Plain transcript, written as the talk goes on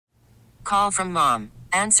Call from mom.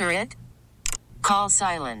 Answer it. Call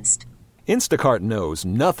silenced. Instacart knows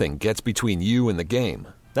nothing gets between you and the game.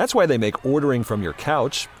 That's why they make ordering from your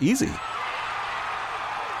couch easy.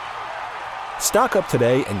 Stock up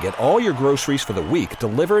today and get all your groceries for the week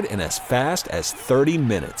delivered in as fast as 30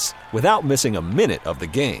 minutes without missing a minute of the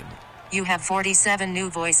game. You have 47 new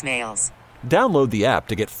voicemails. Download the app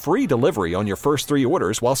to get free delivery on your first 3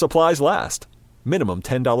 orders while supplies last. Minimum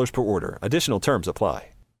 $10 per order. Additional terms apply.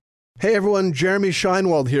 Hey everyone, Jeremy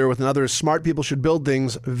Scheinwald here with another Smart People Should Build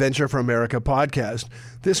Things Venture for America podcast.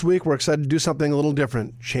 This week we're excited to do something a little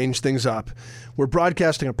different, change things up. We're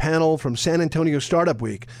broadcasting a panel from San Antonio Startup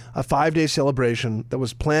Week, a 5-day celebration that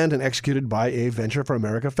was planned and executed by a Venture for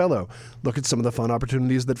America fellow. Look at some of the fun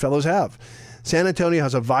opportunities that fellows have. San Antonio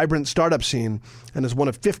has a vibrant startup scene and is one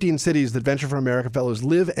of 15 cities that Venture for America fellows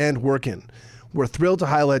live and work in. We're thrilled to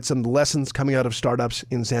highlight some of the lessons coming out of startups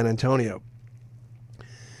in San Antonio.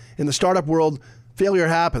 In the startup world, failure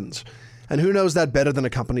happens, and who knows that better than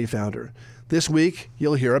a company founder? This week,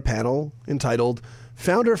 you'll hear a panel entitled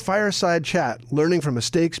Founder Fireside Chat, Learning from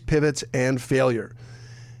Mistakes, Pivots, and Failure.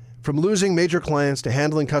 From losing major clients to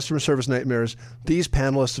handling customer service nightmares, these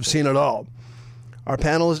panelists have seen it all. Our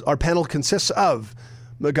panel consists of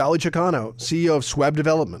Magali Chicano, CEO of Sweb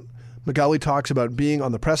Development. Magali talks about being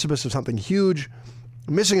on the precipice of something huge,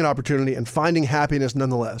 missing an opportunity, and finding happiness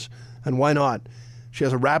nonetheless. And why not? She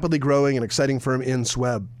has a rapidly growing and exciting firm in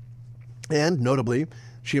Sweb. And notably,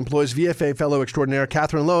 she employs VFA fellow extraordinaire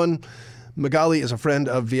Catherine Lowen. Magali is a friend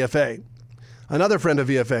of VFA. Another friend of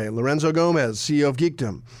VFA, Lorenzo Gomez, CEO of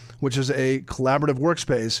Geekdom, which is a collaborative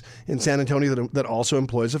workspace in San Antonio that also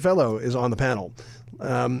employs a fellow, is on the panel.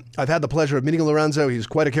 I've had the pleasure of meeting Lorenzo. He's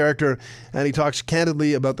quite a character, and he talks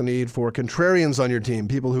candidly about the need for contrarians on your team,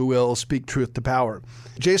 people who will speak truth to power.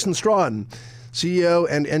 Jason Strawn, CEO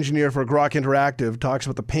and engineer for Grok Interactive, talks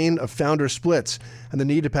about the pain of founder splits and the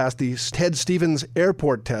need to pass the Ted Stevens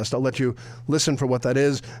airport test. I'll let you listen for what that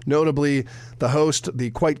is. Notably, the host, the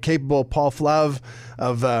quite capable Paul Flav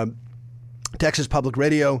of Texas Public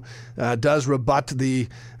Radio, does rebut the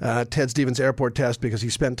Ted Stevens airport test because he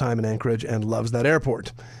spent time in Anchorage and loves that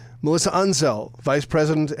airport. Melissa Unsell, Vice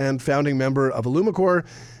President and founding member of Illumicor,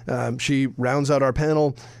 she rounds out our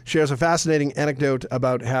panel, shares a fascinating anecdote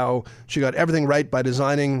about how she got everything right by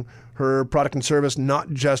designing her product and service,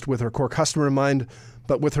 not just with her core customer in mind,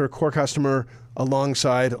 but with her core customer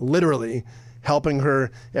alongside, literally helping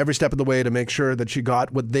her every step of the way to make sure that she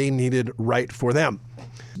got what they needed right for them.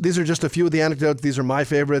 These are just a few of the anecdotes. These are my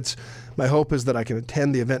favorites. My hope is that I can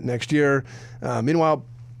attend the event next year. Meanwhile,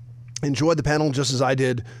 enjoy the panel just as I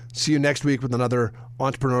did. See you next week with another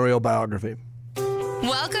entrepreneurial biography.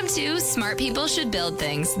 Welcome to Smart People Should Build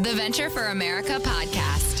Things, the Venture for America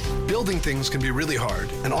podcast. Building things can be really hard,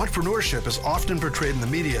 and entrepreneurship is often portrayed in the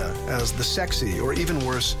media as the sexy, or even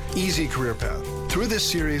worse, easy career path. Through this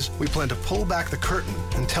series, we plan to pull back the curtain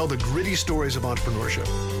and tell the gritty stories of entrepreneurship.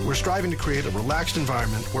 We're striving to create a relaxed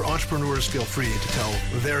environment where entrepreneurs feel free to tell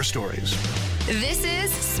their stories. This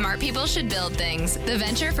is Smart People Should Build Things, the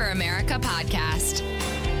Venture for America podcast.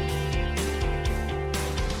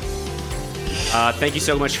 Thank you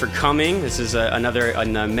so much for coming. This is another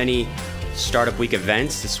on many Startup Week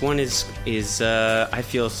events. This one is I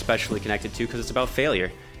feel especially connected to because it's about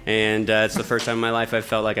failure. And it's the first time in my life I've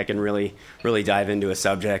felt like I can really dive into a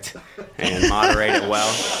subject and moderate it well.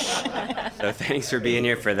 So thanks for being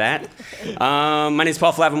here for that. My name is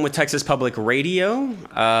Paul Flav. I'm with Texas Public Radio.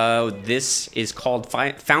 This is called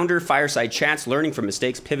Founder Fireside Chats, Learning from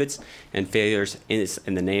Mistakes, Pivots, and Failures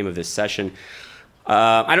in the name of this session.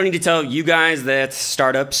 I don't need to tell you guys that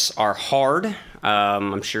startups are hard.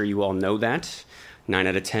 I'm sure you all know that. 9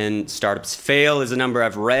 out of 10 startups fail is a number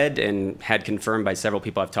I've read and had confirmed by several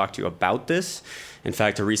people I've talked to about this. In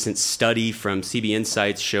fact, a recent study from CB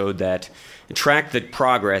Insights showed that it tracked the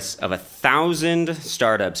progress of 1,000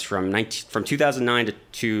 startups from 2009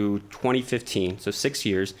 to 2015, so 6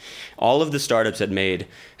 years. All of the startups had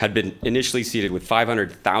been initially seeded with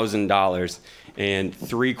 $500,000, and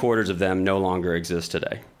 3/4 of them no longer exist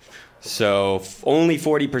today. So only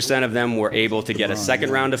 40% of them were able to get a second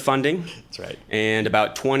round of funding. That's right. And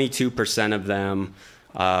about 22% of them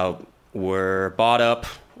were bought up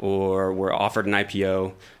or were offered an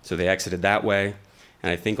IPO, so they exited that way.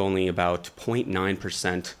 And I think only about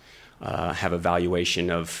 0.9% have a valuation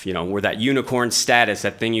of, we're that unicorn status,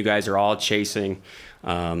 that thing you guys are all chasing,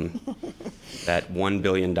 that $1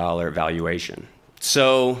 billion valuation.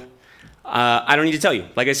 So I don't need to tell you,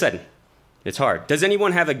 like I said, it's hard. Does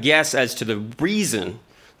anyone have a guess as to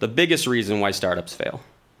the biggest reason why startups fail?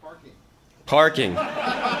 Parking.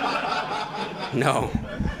 No.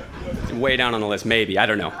 Way down on the list, maybe. I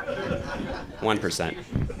don't know.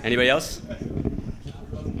 1%. Anybody else?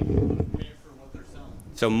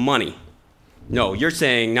 So money. No, you're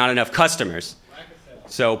saying not enough customers.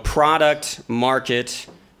 So product, market,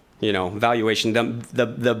 valuation,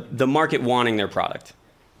 the market wanting their product.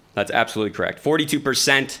 That's absolutely correct.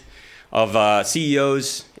 42% of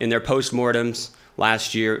CEOs in their postmortems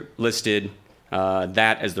last year listed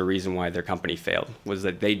that as the reason why their company failed, was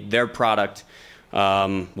that their product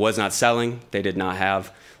was not selling. They did not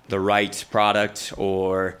have the right product,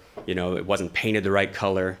 or it wasn't painted the right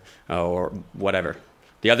color, or whatever.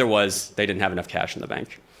 The other was they didn't have enough cash in the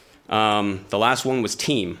bank. The last one was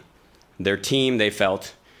team. Their team, they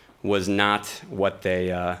felt, was not what they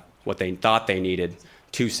thought they needed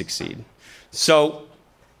to succeed. So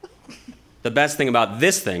the best thing about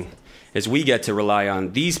this thing is we get to rely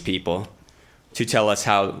on these people to tell us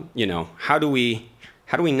how do we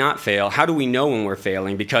not fail? How do we know when we're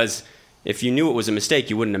failing? Because if you knew it was a mistake,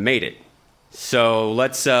 you wouldn't have made it. So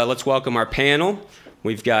let's welcome our panel.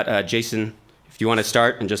 We've got Jason. If you want to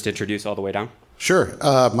start and just introduce all the way down. Sure.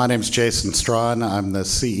 My name is Jason Strawn. I'm the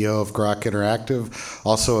CEO of Grok Interactive,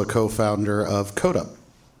 also a co-founder of CodeUp.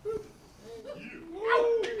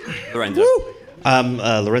 Lorenzo. I'm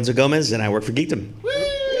Lorenzo Gomez, and I work for Geekdom.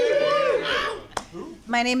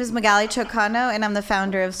 My name is Magali Chocano, and I'm the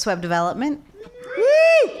founder of Sweb Development.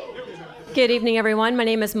 Good evening, everyone. My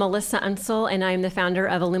name is Melissa Unsel, and I'm the founder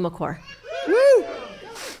of Illumicore.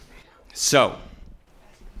 So,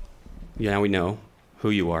 now we know who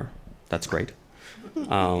you are. That's great. It's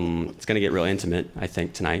going to get real intimate, I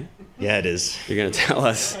think, tonight. Yeah, it is. You're going to tell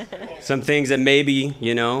us some things that maybe,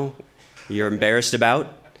 you're embarrassed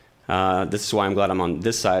about. This is why I'm glad I'm on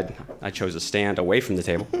this side. I chose to stand away from the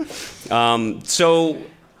table. So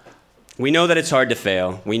we know that it's hard to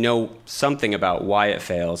fail. We know something about why it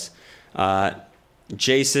fails.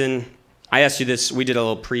 Jason, I asked you this. We did a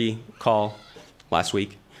little pre-call last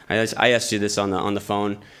week. I asked you this on the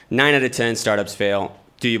phone. 9 out of 10 startups fail.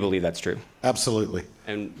 Do you believe that's true? Absolutely.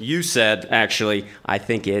 And you said, actually, I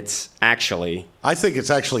think it's actually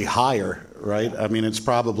higher, right? I mean, it's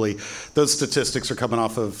probably, those statistics are coming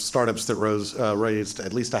off of startups that raised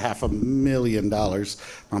at least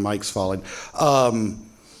 $500,000. My mic's falling.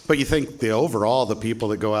 But you think the people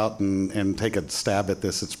that go out and take a stab at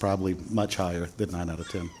this, it's probably much higher than 9 out of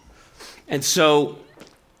 10. And so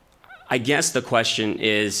I guess the question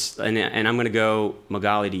is, and I'm going to go,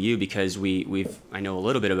 Magali, to you, because I know a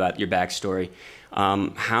little bit about your backstory.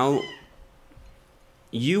 How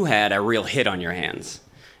you had a real hit on your hands.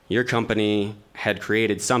 Your company had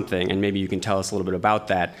created something, and maybe you can tell us a little bit about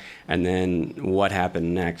that, and then what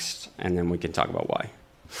happened next, and then we can talk about why.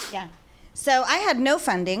 Yeah. So I had no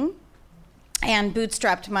funding and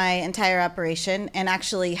bootstrapped my entire operation, and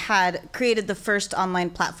actually had created the first online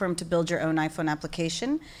platform to build your own iPhone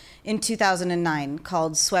application in 2009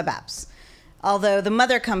 called Sweb Apps, although the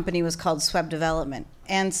mother company was called Sweb Development.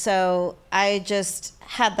 And so I just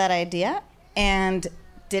had that idea and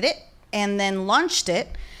did it and then launched it.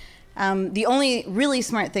 The only really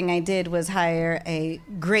smart thing I did was hire a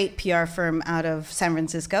great PR firm out of San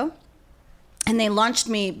Francisco. And they launched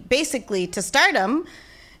me basically to stardom,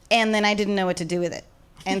 and then I didn't know what to do with it.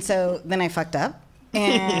 And so then I fucked up,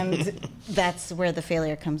 and that's where the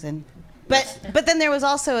failure comes in. But then there was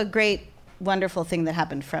also a great, wonderful thing that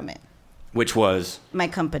happened from it. Which was? My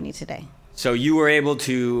company today. So you were able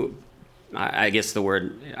to, I guess the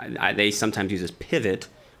word they sometimes use is pivot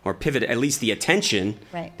at least the attention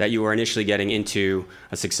that you were initially getting into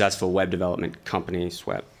a successful web development company,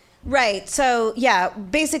 Sweb. Right. So, yeah,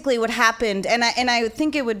 basically what happened, and I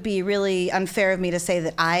think it would be really unfair of me to say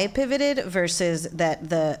that I pivoted versus that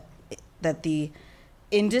the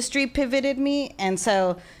industry pivoted me. And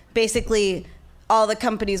so basically all the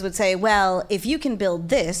companies would say, well, if you can build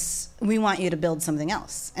this, we want you to build something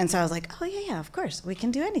else. And so I was like, oh, yeah, of course. We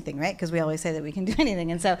can do anything, right? Because we always say that we can do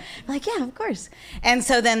anything. And so I'm like, yeah, of course. And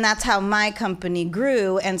so then that's how my company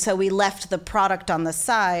grew. And so we left the product on the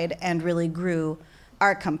side and really grew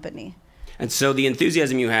our company. And so the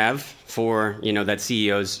enthusiasm you have for, that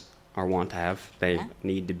CEOs are wont to have, they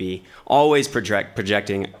need to be always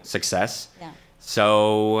projecting success. Yeah.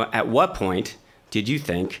 So at what point did you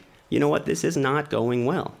think, you know what, this is not going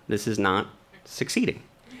well. This is not succeeding.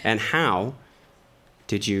 And how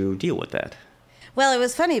did you deal with that? Well, it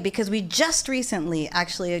was funny because we just recently,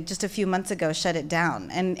 actually just a few months ago, shut it down.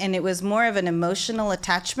 And it was more of an emotional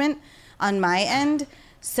attachment on my end.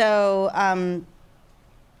 So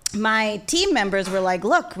my team members were like,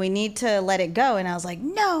 look, we need to let it go. And I was like,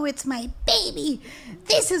 no, it's my baby.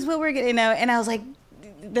 This is what we're going to, And I was like,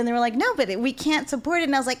 then they were like, no, but we can't support it.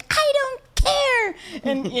 And I was like, I don't care.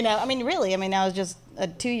 And, you know, I mean, really, I mean, I was just a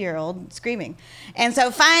 2-year-old screaming. And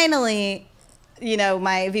so finally, you know,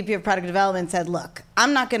 my VP of product development said, look,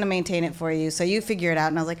 I'm not going to maintain it for you, so you figure it out.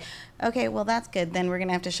 And I was like, okay, well, that's good. Then we're going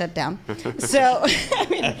to have to shut down. So, I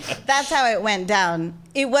mean, that's how it went down.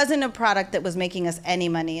 It wasn't a product that was making us any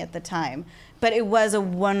money at the time, but it was a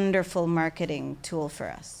wonderful marketing tool for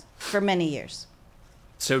us for many years.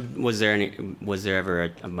 So was there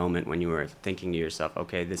ever a moment when you were thinking to yourself,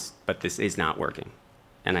 okay, this is not working,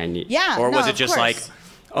 and I need, yeah, or was no, it just course. like,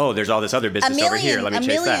 oh, there's all this other business over here, let me chase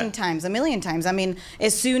that? A million times. I mean,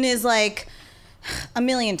 as soon as like a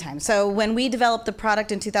million times. So when we developed the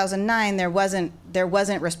product in 2009, there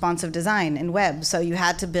wasn't responsive design in web. So you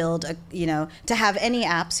had to build to have any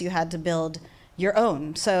apps, you had to build your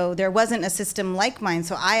own. So there wasn't a system like mine.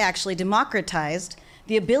 So I actually democratized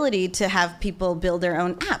the ability to have people build their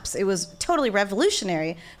own apps. It was totally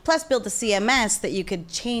revolutionary. Plus built a CMS that you could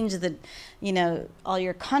change all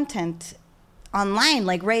your content online,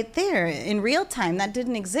 like right there in real time. That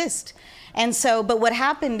didn't exist. And so, but what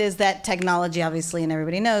happened is that technology, obviously, and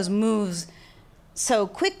everybody knows, moves so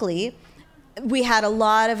quickly. We had a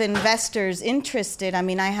lot of investors interested. I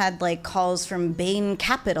mean, I had like calls from Bain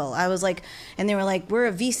Capital. I was like, and they were like, we're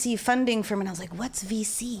a VC funding firm. And I was like, what's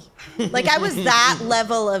VC? Like I was that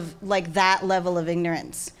level of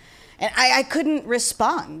ignorance. And I couldn't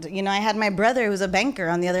respond. You know, I had my brother who was a banker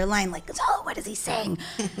on the other line, like, oh, what is he saying?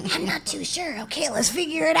 I'm not too sure. Okay, let's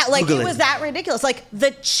figure it out. Like, it was that ridiculous. Like, the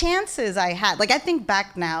chances I had. Like, I think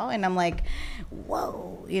back now, and I'm like,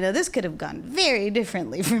 whoa, this could have gone very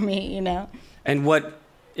differently for me, And what,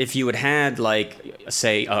 if you had like,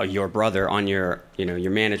 say, your brother on your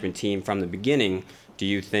management team from the beginning, do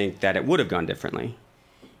you think that it would have gone differently?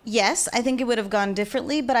 Yes, I think it would have gone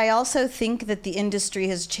differently, but I also think that the industry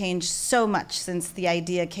has changed so much since the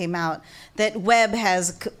idea came out that web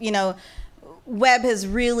has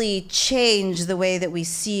really changed the way that we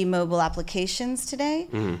see mobile applications today.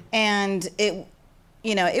 Mm-hmm. And it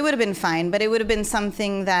would have been fine, but it would have been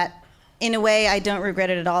something that, in a way, I don't regret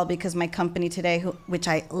it at all because my company today, which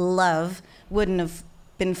I love, wouldn't have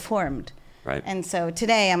been formed. Right. And so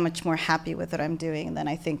today I'm much more happy with what I'm doing than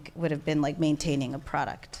I think would have been like maintaining a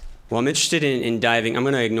product. Well, I'm interested in diving. I'm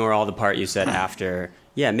going to ignore all the part you said after,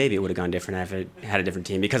 yeah, maybe it would have gone different if it had a different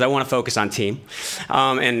team, because I want to focus on team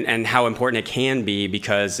and how important it can be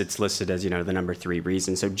because it's listed as, the number 3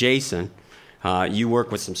 reason. So Jason, you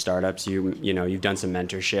work with some startups, you've done some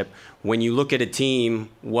mentorship. When you look at a team,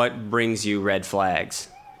 what brings you red flags?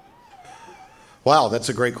 Wow, that's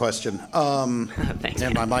a great question. Thanks,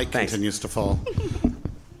 and my mic continues to fall.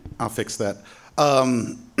 I'll fix that.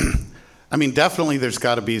 I mean, definitely there's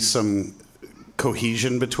got to be some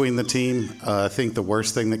cohesion between the team. I think the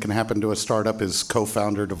worst thing that can happen to a startup is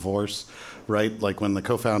co-founder divorce, right? Like when the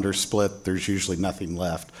co-founders split, there's usually nothing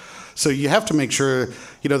left. So you have to make sure,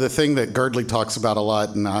 the thing that Girdley talks about a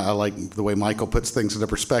lot, and I like the way Michael puts things into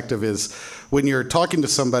perspective, is when you're talking to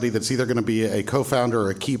somebody that's either going to be a co-founder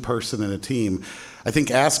or a key person in a team, I think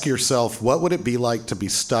ask yourself, what would it be like to be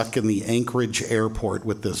stuck in the Anchorage airport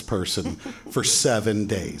with this person for 7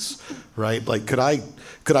 days, right? Like, could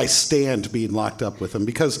I stand being locked up with them?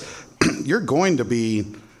 Because you're going to be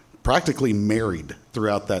practically married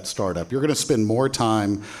throughout that startup. You're going to spend more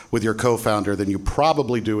time with your co-founder than you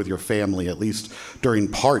probably do with your family, at least during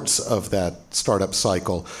parts of that startup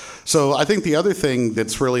cycle. So I think the other thing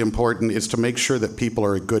that's really important is to make sure that people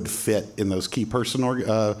are a good fit in those key person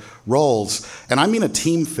roles. And I mean a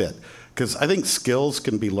team fit. Because I think skills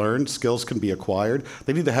can be learned, skills can be acquired.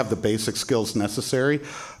 They need to have the basic skills necessary.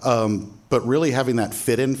 But really having that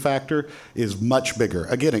fit-in factor is much bigger.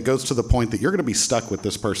 Again, it goes to the point that you're going to be stuck with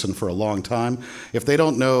this person for a long time. If they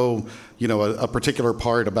don't know, a particular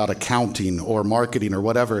part about accounting or marketing or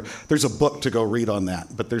whatever, there's a book to go read on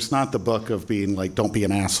that. But there's not the book of being like, don't be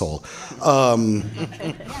an asshole.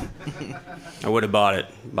 I would have bought it.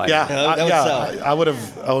 I would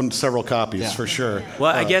have owned several copies for sure.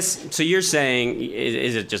 Well, I guess, so you're saying,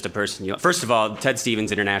 is it just a person first of all, Ted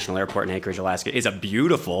Stevens International Airport in Anchorage, Alaska is a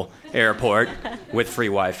beautiful airport with free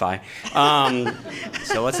Wi-Fi.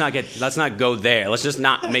 So let's not go there. Let's just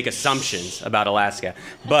not make assumptions about Alaska.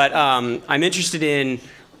 But I'm interested in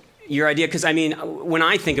your idea, because I mean, when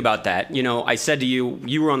I think about that, I said to you,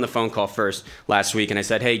 you were on the phone call first last week, and I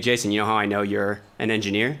said, hey, Jason, you know how I know you're an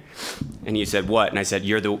engineer? And you said, what? And I said,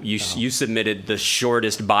 you submitted the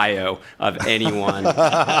shortest bio of anyone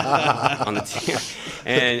on the team.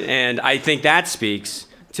 And I think that speaks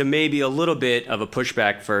to maybe a little bit of a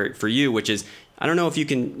pushback for you, which is, I don't know if you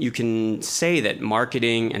can say that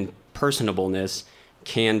marketing and personableness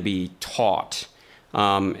can be taught.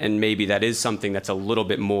 And maybe that is something that's a little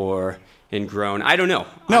bit more and grown. I don't know.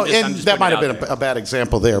 No, I'm just that might have putting it been out a bad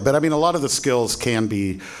example there. But I mean, a lot of the skills can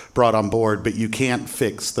be brought on board, but you can't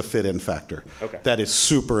fix the fit-in factor. Okay. That is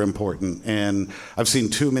super important. And I've seen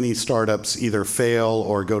too many startups either fail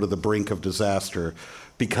or go to the brink of disaster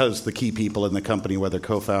because the key people in the company, whether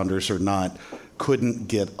co-founders or not, couldn't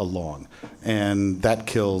get along. And that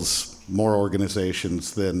kills more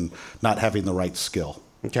organizations than not having the right skill.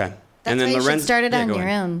 Okay. That's why you should start it on your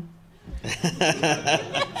own.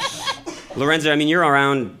 Lorenzo, I mean, you're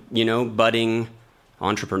around, budding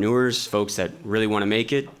entrepreneurs, folks that really want to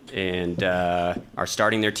make it and are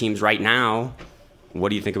starting their teams right now. What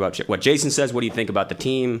do you think about what Jason says? What do you think about the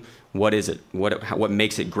team? What is it? What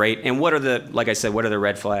makes it great? And what are the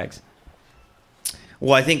red flags?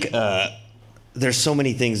 Well, I think there's so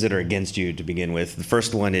many things that are against you to begin with. The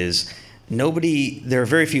first one is there are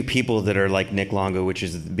very few people that are like Nick Longo, which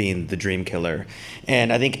is being the dream killer.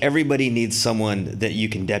 And I think everybody needs someone that you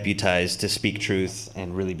can deputize to speak truth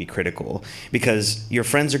and really be critical, because your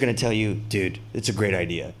friends are going to tell you, dude, it's a great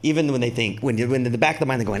idea. Even when they think, when in the back of the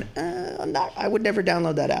mind, they're going, I would never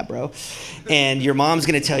download that app, bro. And your mom's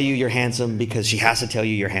going to tell you you're handsome because she has to tell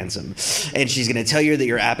you you're handsome. And she's going to tell you that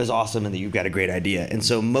your app is awesome and that you've got a great idea. And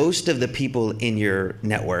so most of the people in your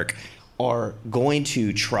network are going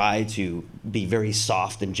to try to be very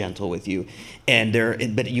soft and gentle with you.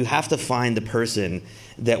 But you have to find the person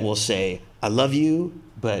that will say, I love you,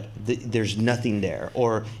 but there's nothing there,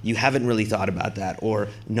 or you haven't really thought about that, or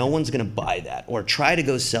no one's going to buy that, or try to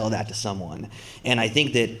go sell that to someone. And I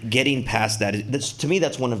think that getting past that, to me,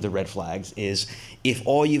 that's one of the red flags, is if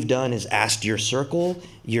all you've done is asked your circle,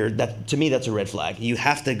 to me, that's a red flag. You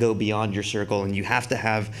have to go beyond your circle, and you have to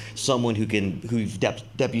have someone who you've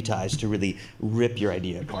deputized to really rip your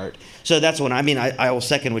idea apart. So that's one. I mean, I will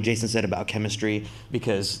second what Jason said about chemistry,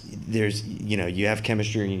 because there's, you have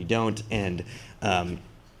chemistry and you don't. And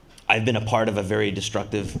I've been a part of a very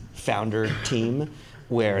destructive founder team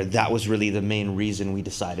where that was really the main reason we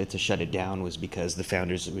decided to shut it down, was because the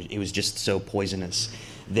founders, it was just so poisonous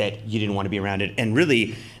that you didn't want to be around it. And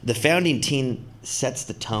really, the founding team sets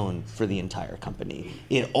the tone for the entire company.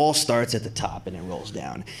 It all starts at the top and it rolls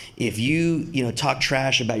down. If you talk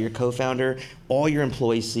trash about your co-founder, all your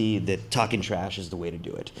employees see that talking trash is the way to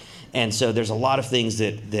do it. And so there's a lot of things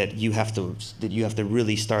that you have to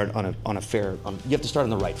really start you have to start on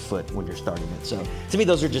the right foot when you're starting it. So to me,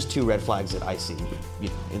 those are just two red flags that I see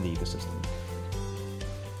in the ecosystem.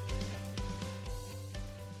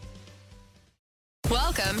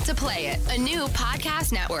 Welcome to Play It, a new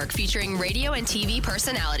podcast network featuring radio and TV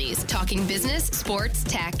personalities talking business, sports,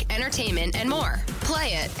 tech, entertainment, and more.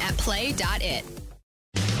 Play it at play.it.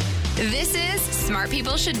 This is Smart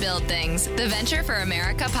People Should Build Things, the Venture for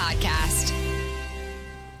America podcast.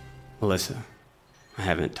 Melissa, I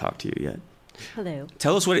haven't talked to you yet. Hello.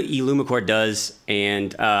 Tell us what Illumicore does,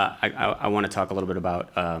 and I want to talk a little bit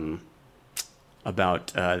about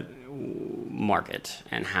market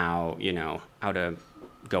and how to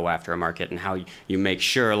go after a market, and how you make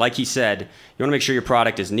sure, like he said, you want to make sure your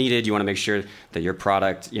product is needed. You want to make sure that your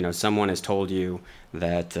product, someone has told you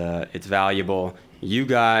that it's valuable. You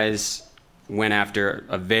guys went after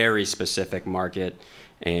a very specific market,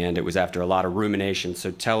 and it was after a lot of rumination.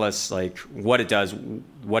 So tell us what it does,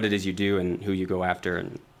 what it is you do, and who you go after.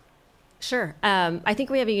 And Sure. I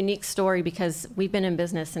think we have a unique story because we've been in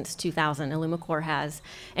business since 2000, Illumicore has.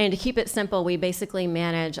 And to keep it simple, we basically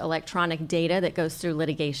manage electronic data that goes through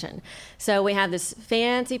litigation. So we have this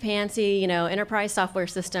fancy, enterprise software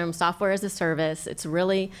system, software as a service. It's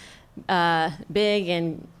really big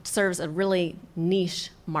and serves a really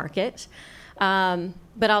niche market.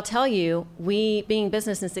 But I'll tell you, we, being in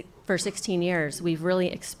business for 16 years, we've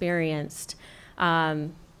really experienced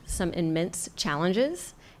some immense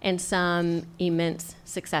challenges and some immense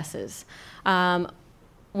successes.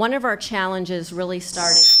 One of our challenges really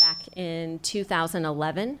started back in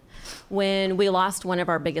 2011 when we lost one of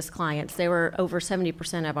our biggest clients. They were over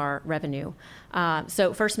 70% of our revenue.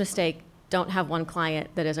 So first mistake, don't have one client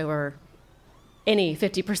that is over any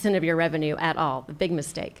 50% of your revenue at all. A big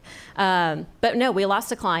mistake. But no, we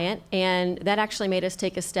lost a client, and that actually made us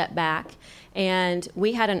take a step back. And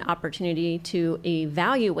we had an opportunity to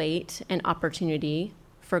evaluate an opportunity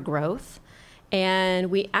for growth. And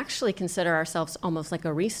we actually consider ourselves almost like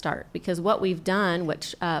a restart, because what we've done,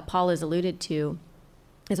 which Paul has alluded to,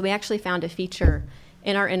 is we actually found a feature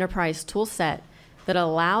in our enterprise tool set that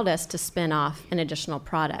allowed us to spin off an additional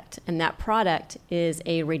product. And that product is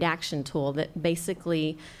a redaction tool that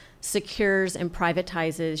basically secures and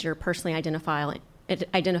privatizes your personally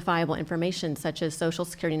identifiable information, such as social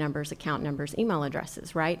security numbers, account numbers, email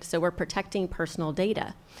addresses, right? So we're protecting personal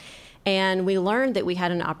data. And we learned that we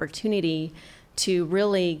had an opportunity to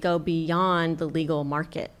really go beyond the legal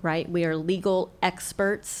market, right? We are legal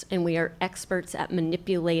experts, and we are experts at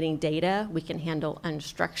manipulating data. We can handle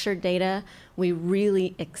unstructured data. We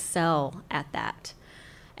really excel at that.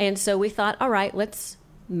 And so we thought, all right, let's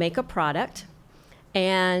make a product,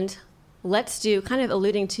 and let's do, kind of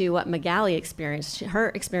alluding to what Magali experienced. Her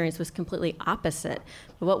experience was completely opposite.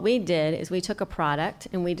 But what we did is we took a product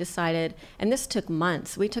and we decided, and this took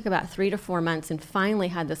months. We took about 3 to 4 months and finally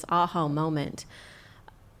had this aha moment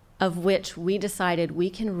of which we decided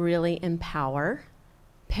we can really empower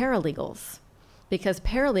paralegals, because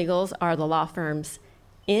paralegals are the law firms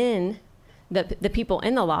in the people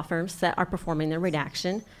in the law firms that are performing the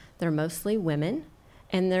redaction. They're mostly women,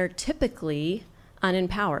 and they're typically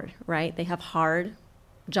unempowered, right? They have hard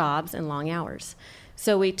jobs and long hours.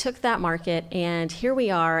 So we took that market, and here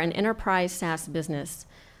we are, an enterprise SaaS business,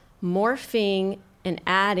 morphing and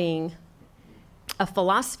adding a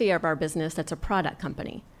philosophy of our business that's a product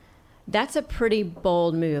company. That's a pretty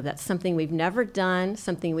bold move. That's something we've never done,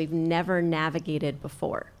 something we've never navigated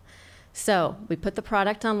before. So we put the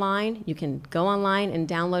product online. You can go online and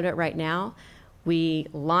download it right now. We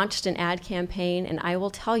launched an ad campaign, and I will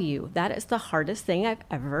tell you, that is the hardest thing I've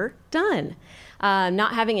ever done.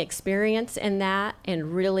 Not having experience in that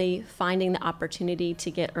and really finding the opportunity to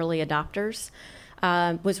get early adopters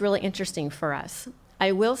was really interesting for us.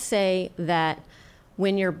 I will say that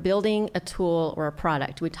when you're building a tool or a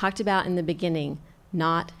product, we talked about in the beginning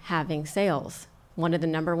not having sales, one of the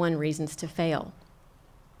number one reasons to fail.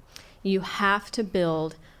 You have to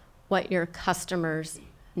build what your customers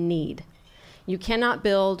need. You cannot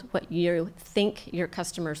build what you think your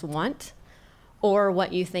customers want or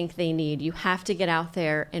what you think they need. You have to get out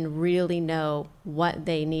there and really know what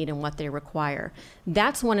they need and what they require.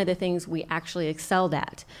 That's one of the things we actually excelled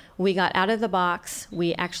at. We got out of the box.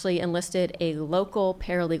 We actually enlisted a local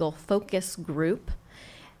paralegal focus group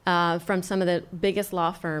from some of the biggest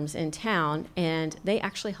law firms in town, and they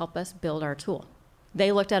actually helped us build our tool.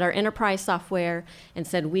 They looked at our enterprise software and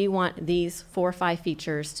said, we want these 4 or 5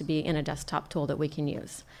 features to be in a desktop tool that we can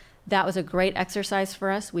use. That was a great exercise for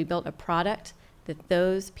us. We built a product that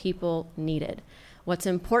those people needed. What's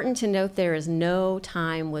important to note there is no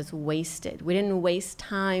time was wasted. We didn't waste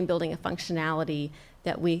time building a functionality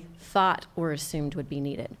that we thought or assumed would be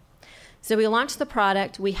needed. So we launched the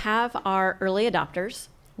product. We have our early adopters.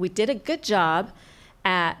 We did a good job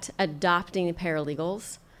at adopting the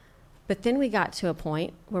paralegals. But then we got to a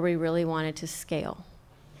point where we really wanted to scale,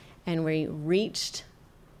 and we reached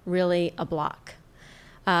really a block.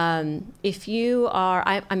 If you are,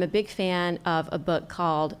 I'm a big fan of a book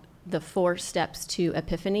called The 4 Steps to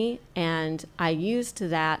Epiphany, and I used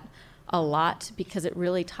that a lot because it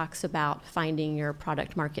really talks about finding your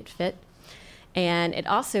product market fit. And it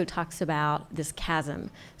also talks about this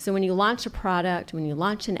chasm. So when you launch a product, when you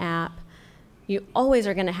launch an app, you always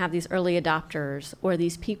are going to have these early adopters or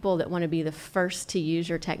these people that want to be the first to use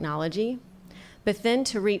your technology. But then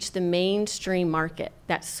to reach the mainstream market,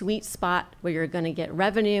 that sweet spot where you're going to get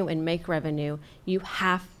revenue and make revenue, you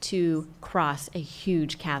have to cross a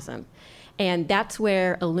huge chasm. And that's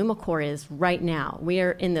where Illumicore is right now. We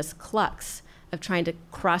are in this crux of trying to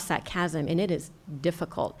cross that chasm, and it is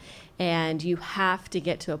difficult. And you have to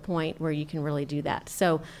get to a point where you can really do that.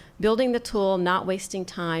 So building the tool, not wasting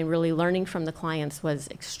time, really learning from the clients was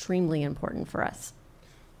extremely important for us.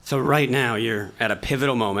 So right now you're at a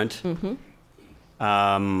pivotal moment. Mm-hmm.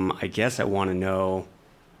 I guess I want to know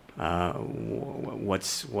what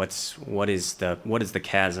is the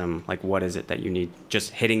chasm? Like, what is it that you need?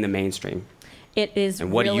 Just hitting the mainstream. It is.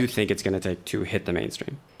 And what do you think it's going to take to hit the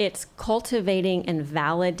mainstream? It's cultivating and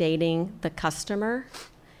validating the customer,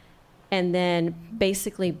 and then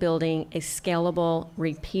basically building a scalable,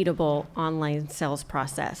 repeatable online sales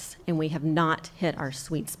process. And we have not hit our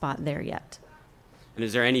sweet spot there yet. And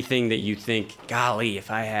is there anything that you think, golly, if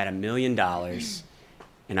I had $1 million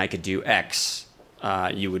and I could do X,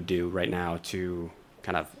 you would do right now to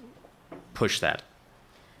kind of push that?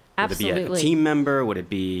 Absolutely. Would it be a team member? Would it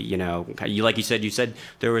be, like you said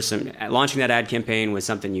there was some, launching that ad campaign was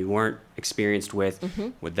something you weren't experienced with. Mm-hmm.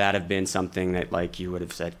 Would that have been something that, like, you would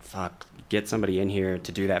have said, fuck, get somebody in here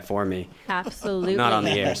to do that for me? Absolutely. Not on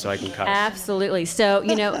the air, so I can cuss. Absolutely. So,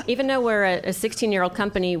 even though we're a 16-year-old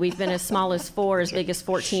company, we've been as small as 4, as big as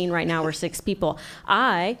 14. Right now, we're 6 people.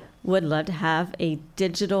 I would love to have a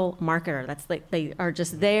digital marketer. That's like, they are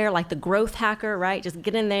just there, like the growth hacker, right? Just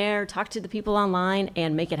get in there, talk to the people online,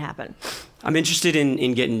 and make it happen. I'm interested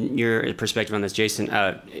in getting your perspective on this, Jason.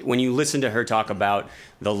 When you listen to her talk about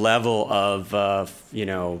the level of,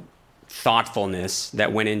 thoughtfulness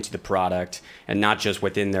that went into the product, and not just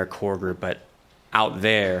within their core group, but out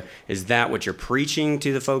there. Is that what you're preaching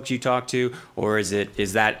to the folks you talk to, or is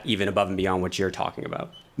that even above and beyond what you're talking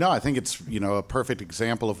about? No, I think it's, a perfect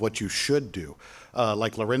example of what you should do.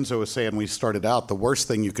 Like Lorenzo was saying, we started out, the worst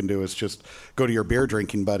thing you can do is just go to your beer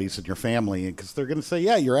drinking buddies and your family, because they're going to say,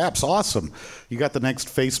 yeah, your app's awesome. You got the next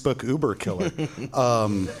Facebook Uber killer.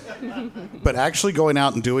 But actually going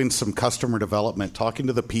out and doing some customer development, talking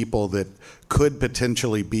to the people that could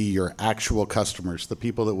potentially be your actual customers, the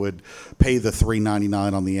people that would pay the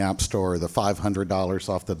 $3.99 on the App Store, or the $500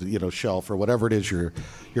 off the shelf, or whatever it is you're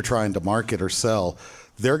trying to market or sell.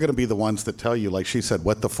 They're going to be the ones that tell you, like she said,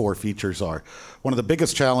 what the 4 features are. One of the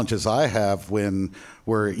biggest challenges I have when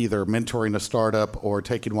we're either mentoring a startup or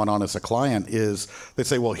taking one on as a client is they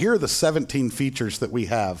say, well, here are the 17 features that we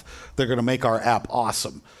have. They're going to make our app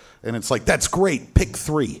awesome. And it's like, that's great. Pick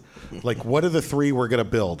 3. Like, what are the 3 we're going to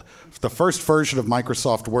build? The first version of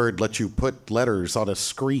Microsoft Word lets you put letters on a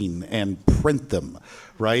screen and print them,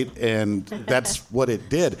 right? And that's what it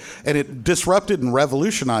did. And it disrupted and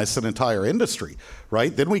revolutionized an entire industry,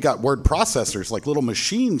 right? Then we got word processors, like little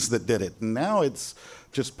machines that did it. And now it's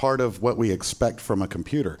just part of what we expect from a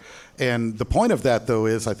computer. And the point of that, though,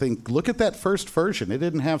 is I think, look at that first version. It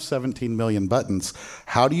didn't have 17 million buttons.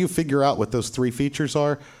 How do you figure out what those 3 features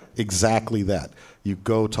are? Exactly that. You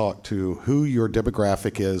go talk to who your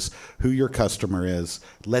demographic is, who your customer is.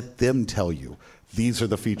 Let them tell you, these are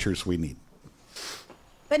the features we need.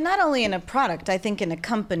 But not only in a product, I think in a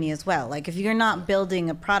company as well. Like if you're not building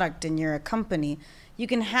a product and you're a company, you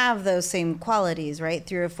can have those same qualities, right?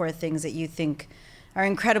 3 or 4 things that you think are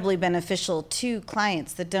incredibly beneficial to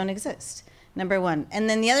clients that don't exist. Number 1. And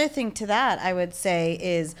then the other thing to that, I would say,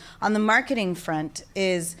 is on the marketing front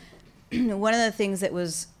is one of the things that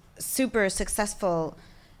was super successful.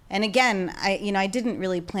 And again, I didn't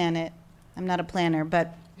really plan it. I'm not a planner,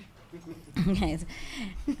 but guys,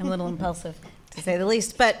 I'm a little impulsive to say the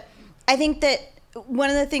least. But I think that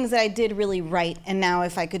one of the things that I did really right, and now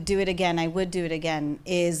if I could do it again, I would do it again,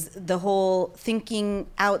 is the whole thinking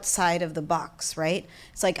outside of the box, right?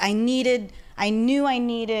 It's like I knew I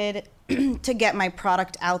needed to get my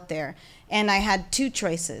product out there. And I had 2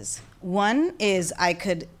 choices. One is I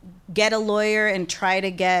could get a lawyer and try to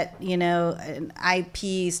get, an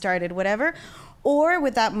IP started, whatever. Or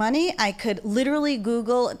with that money, I could literally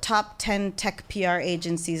Google top 10 tech PR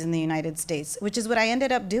agencies in the United States, which is what I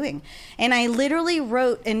ended up doing. And I literally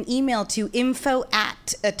wrote an email to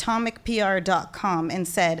info@atomicpr.com and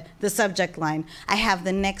said, the subject line, I have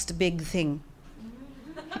the next big thing.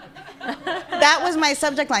 That was my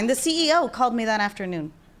subject line. The CEO called me that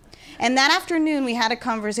afternoon. And that afternoon, we had a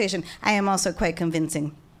conversation. I am also quite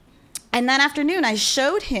convincing. And that afternoon, I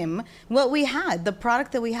showed him what we had, the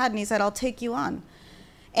product that we had, and he said, I'll take you on.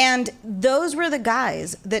 And those were the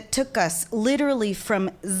guys that took us literally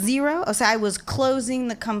from 0. So I was closing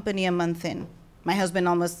the company a month in. My husband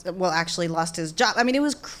actually lost his job. I mean, it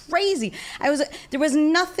was crazy. There was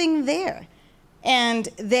nothing there. And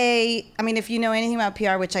if you know anything about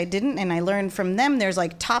PR, which I didn't, and I learned from them, there's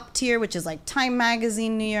like top tier, which is like Time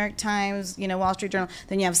Magazine, New York Times, Wall Street Journal.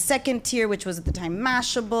 Then you have second tier, which was at the time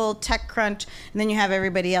Mashable, TechCrunch. And then you have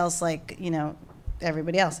everybody else,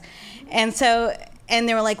 everybody else. And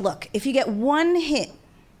they were like, look, if you get one hit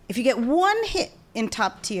in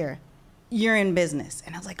top tier, you're in business.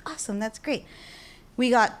 And I was like, awesome, that's great. We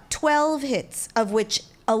got 12 hits, of which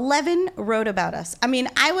 11 wrote about us. I mean,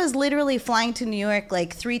 I was literally flying to New York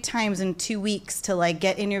like 3 times in 2 weeks to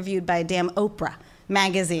get interviewed by damn Oprah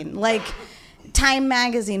magazine, Time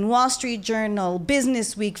Magazine, Wall Street Journal,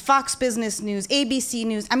 Business Week, Fox Business News, ABC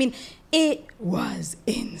News. I mean, it was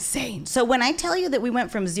insane. So when I tell you that we went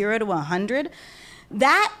from 0 to 100,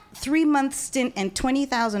 that 3-month stint and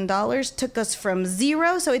 $20,000 took us from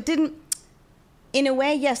 0. So it didn't. In a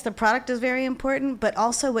way, yes, the product is very important, but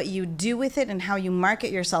also what you do with it and how you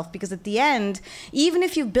market yourself. Because at the end, even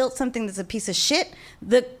if you've built something that's a piece of shit,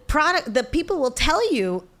 the people will tell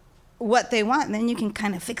you what they want, and then you can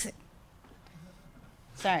kind of fix it.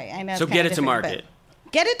 Sorry, I know. So get it to market.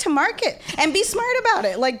 Get it to market and be smart about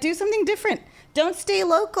it. Do something different. Don't stay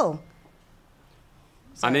local.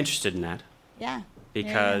 I'm interested in that. Yeah.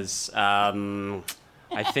 Because I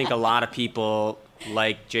think a lot of people,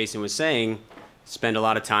 like Jason was saying, spend a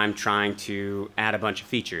lot of time trying to add a bunch of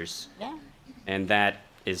features. Yeah. And that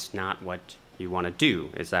is not what you want to do.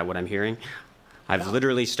 Is that what I'm hearing? I've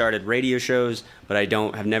literally started radio shows, but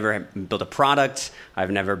have never built a product.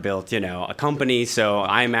 I've never built, a company. So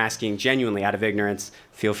I'm asking genuinely out of ignorance,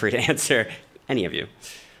 feel free to answer, any of you.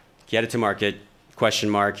 Get it to market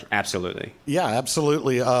Question mark. Absolutely. Yeah,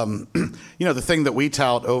 absolutely. The thing that we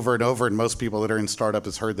tout over and over, and most people that are in startup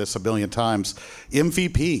has heard this a billion times,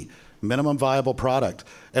 MVP, minimum viable product.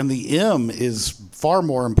 And the M is far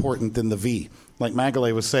more important than the V. Like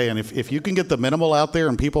Magalay was saying, if you can get the minimal out there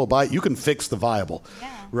and people buy it, you can fix the viable,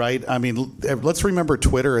 right? I mean, let's remember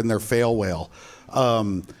Twitter and their fail whale.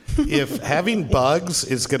 If having bugs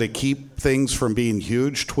is going to keep things from being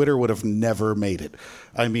huge, Twitter would have never made it.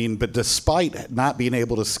 I mean, but despite not being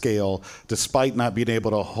able to scale, despite not being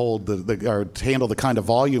able to hold or handle the kind of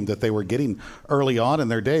volume that they were getting early on in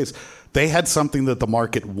their days, they had something that the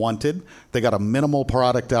market wanted. They got a minimal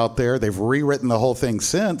product out there. They've rewritten the whole thing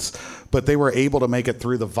since, but they were able to make it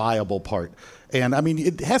through the viable part. And I mean,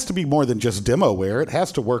 it has to be more than just demoware. It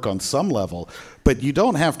has to work on some level, but you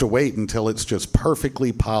don't have to wait until it's just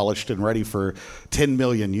perfectly polished and ready for 10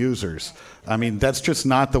 million users. I mean, that's just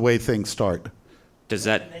not the way things start. Does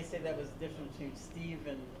that? And they say that was the difference between Steve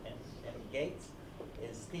and Gates.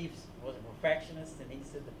 Is Steve was a perfectionist, and he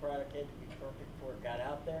said the product had to be perfect before it got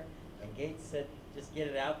out there. And Gates said, just get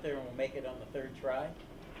it out there and we'll make it on the third try.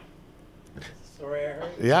 That's the story I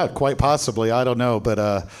heard. Yeah, quite possibly. I don't know,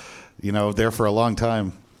 but there for a long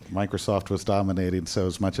time, Microsoft was dominating. So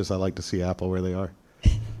as much as I like to see Apple where they are.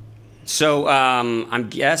 So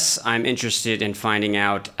I'm interested in finding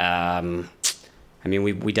out.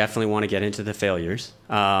 We definitely want to get into the failures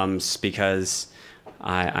because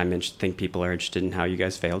I think people are interested in how you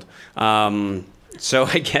guys failed. So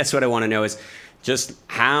I guess what I want to know is just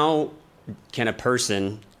how can a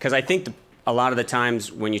person, because I think a lot of the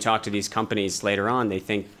times when you talk to these companies later on, they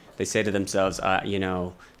say to themselves,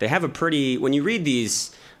 they have when you read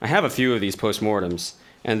these, I have a few of these postmortems,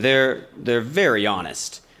 and they're very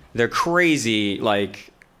honest. They're crazy,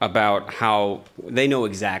 about how they know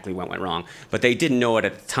exactly what went wrong, but they didn't know it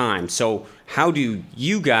at the time. So how do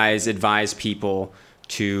you guys advise people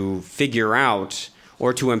to figure out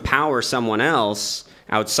or to empower someone else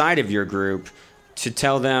outside of your group to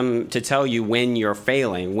tell you when you're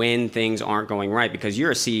failing, when things aren't going right? Because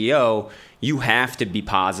you're a CEO, you have to be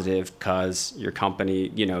positive because your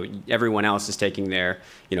company, everyone else is taking their,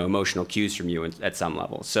 emotional cues from you at some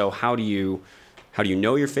level. So how do you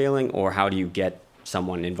know you're failing, or how do you get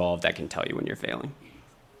someone involved that can tell you when you're failing?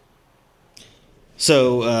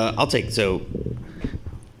 So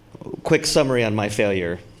quick summary on my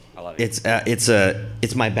failure. I love it.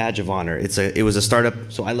 It's my badge of honor. It was a startup.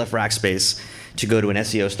 So I left Rackspace to go to an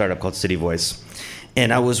SEO startup called City Voice,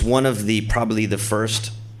 and I was one of probably the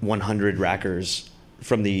first 100 rackers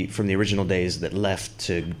from the original days that left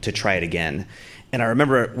to try it again. And I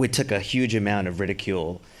remember we took a huge amount of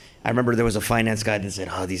ridicule. I remember there was a finance guy that said,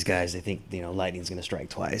 "Oh, these guys, they think lightning's going to strike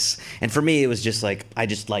twice." And for me, it was just I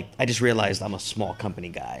just realized I'm a small company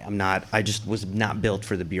guy. I just was not built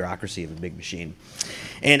for the bureaucracy of a big machine,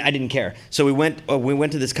 and I didn't care. So we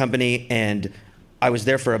went to this company, and I was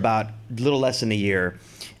there for about a little less than a year.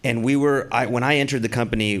 And when I entered the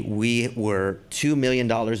company, we were $2 million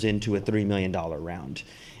into a $3 million round.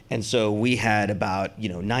 And so we had about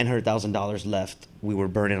 $900,000 left. We were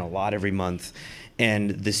burning a lot every month.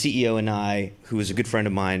 And the CEO and I, who is a good friend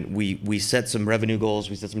of mine, we set some revenue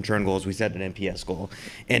goals, we set some churn goals, we set an NPS goal.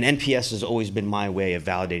 And NPS has always been my way of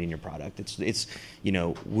validating your product. It's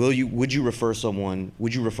would you refer someone,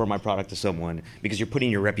 would you refer my product to someone, because you're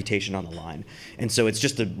putting your reputation on the line. And so it's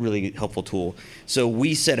just a really helpful tool. So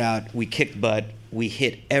we set out, we kicked butt, we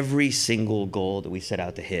hit every single goal that we set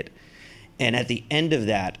out to hit. And at the end of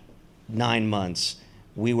that 9 months,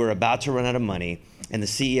 we were about to run out of money, and the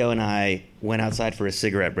CEO and I went outside for a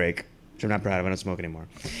cigarette break, which I'm not proud of. I don't smoke anymore.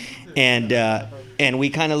 And we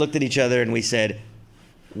kind of looked at each other and we said,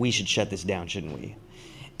 we should shut this down, shouldn't we?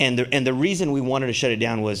 And the reason we wanted to shut it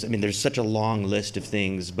down was, there's such a long list of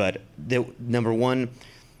things, but number one,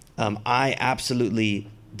 I absolutely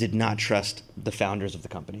did not trust the founders of the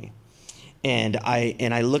company. And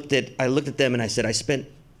I looked at them and I said, I spent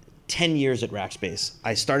 10 years at Rackspace.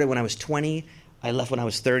 I started when I was 20. I left when I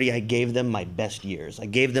was 30. I gave them my best years. I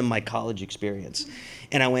gave them my college experience.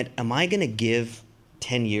 And I went, am I going to give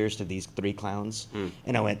 10 years to these three clowns?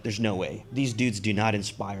 And I went, there's no way. These dudes do not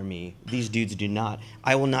inspire me. These dudes do not.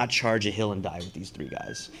 I will not charge a hill and die with these three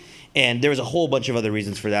guys. And there was a whole bunch of other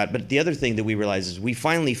reasons for that. But the other thing that we realized is we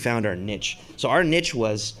finally found our niche. So our niche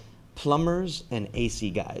was plumbers and AC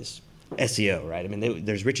guys. SEO, right?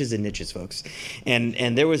 There's riches and niches, folks. And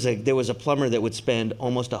there was a plumber that would spend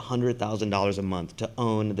almost $100,000 a month to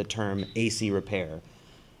own the term AC repair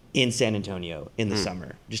in San Antonio in the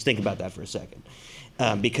summer. Just think about that for a second.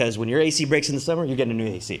 Because when your AC breaks in the summer, you get a new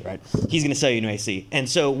AC, right? He's going to sell you a new AC. And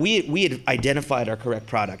so we had identified our correct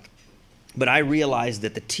product, but I realized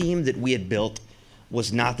that the team that we had built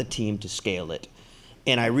was not the team to scale it.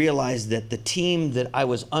 And I realized that the team that I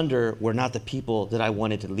was under were not the people that I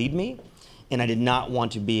wanted to lead me. And I did not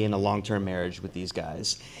want to be in a long-term marriage with these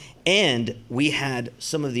guys. And we had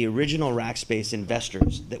some of the original Rackspace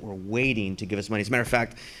investors that were waiting to give us money. As a matter of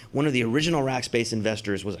fact, one of the original Rackspace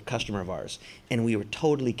investors was a customer of ours, and we were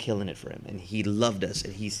totally killing it for him. And he loved us,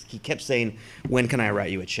 and he kept saying, "When can I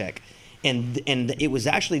write you a check?" And it was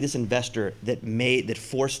actually this investor that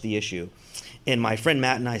forced the issue. And my friend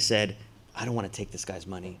Matt and I said, "I don't want to take this guy's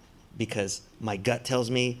money because my gut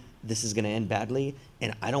tells me this is going to end badly,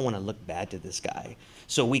 and I don't want to look bad to this guy."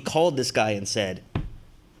 So we called this guy and said,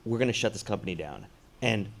 "We're going to shut this company down,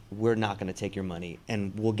 and we're not going to take your money,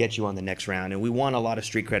 and we'll get you on the next round." And we won a lot of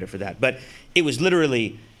street credit for that. But it was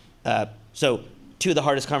literally, so two of the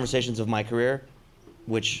hardest conversations of my career,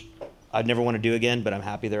 which I'd never want to do again, but I'm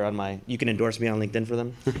happy they're on you can endorse me on LinkedIn for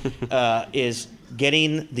them, is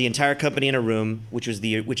getting the entire company in a room, which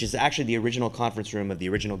is actually the original conference room of the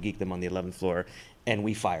original Geekdom on the 11th floor, and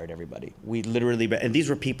we fired everybody. We literally, and these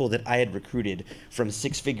were people that I had recruited from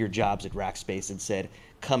 6-figure jobs at Rackspace and said,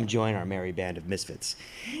 "Come join our merry band of misfits."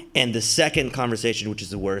 And the second conversation, which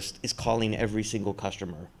is the worst, is calling every single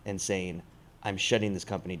customer and saying, "I'm shutting this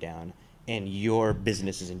company down, and your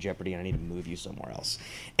business is in jeopardy, and I need to move you somewhere else."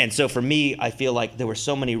 And so for me, I feel like there were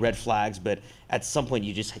so many red flags, but at some point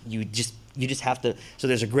you just have to. So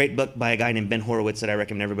there's a great book by a guy named Ben Horowitz that I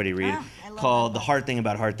recommend everybody read called "The Hard Thing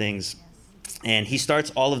About Hard Things." And he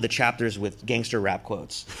starts all of the chapters with gangster rap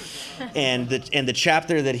quotes. And the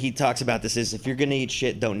chapter that he talks about this is, if you're gonna eat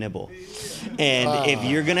shit, don't nibble. And if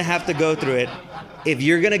you're gonna have to go through it,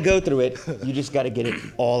 you just gotta get it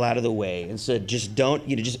all out of the way. And so just don't,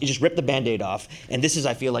 you just rip the Band-Aid off. And this is,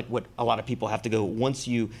 I feel like, what a lot of people have to go once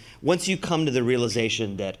you come to the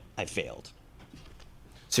realization that I failed.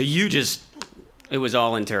 So it was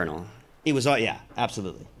all internal. It was all, yeah,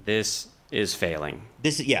 absolutely. This is failing.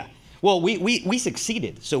 Yeah. Well, we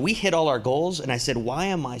succeeded. So we hit all our goals, and I said, why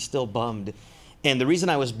am I still bummed? And the reason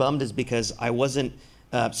I was bummed is because I wasn't,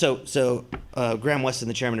 Graham Weston,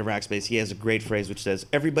 the chairman of Rackspace, he has a great phrase which says,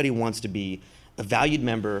 everybody wants to be a valued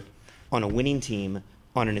member on a winning team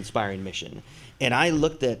on an inspiring mission. And I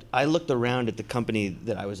looked around at the company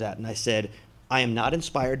that I was at, and I said, I am not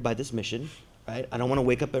inspired by this mission, right? I don't want to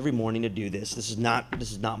wake up every morning to do this. This is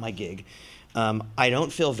not my gig. I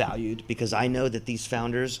don't feel valued because I know that these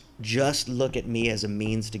founders just look at me as a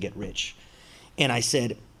means to get rich. And I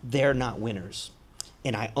said, they're not winners.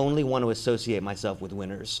 And I only want to associate myself with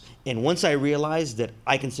winners. And once I realized that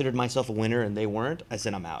I considered myself a winner and they weren't, I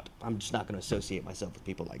said, I'm out. I'm just not going to associate myself with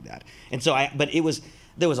people like that. And so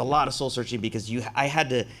there was a lot of soul searching because I had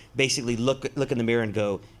to basically look in the mirror and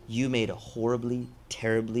go, you made a horribly,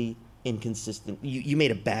 terribly inconsistent, you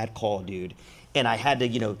made a bad call, dude. And I had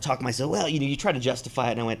to, talk myself, well, you try to justify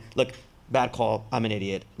it. And I went, look, bad call. I'm an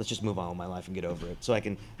idiot. Let's just move on with my life and get over it. So I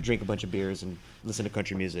can drink a bunch of beers and listen to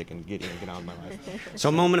country music and get on with my life. So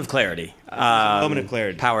a moment of clarity. Moment of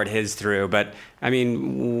clarity. Powered his through. But, I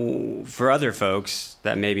mean, for other folks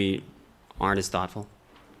that maybe aren't as thoughtful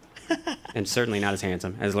and certainly not as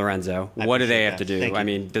handsome as Lorenzo, what do they have to do? I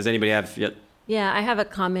mean, does anybody have... Yeah, I have a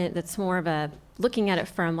comment that's more of looking at it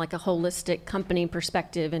from like a holistic company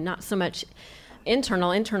perspective and not so much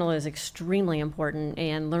internal. Internal is extremely important,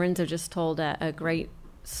 and Lorenzo just told a great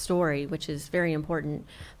story, which is very important,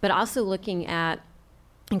 but also looking at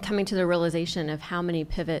and coming to the realization of how many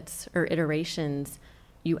pivots or iterations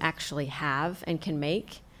you actually have and can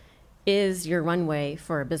make is your runway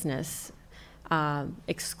for a business,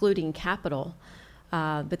 excluding capital.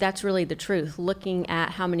 But that's really the truth. Looking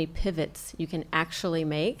at how many pivots you can actually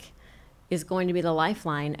make is going to be the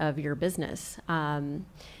lifeline of your business.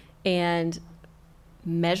 And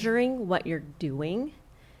measuring what you're doing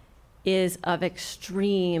is of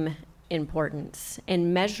extreme importance,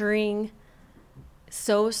 and measuring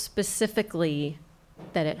so specifically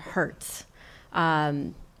that it hurts. At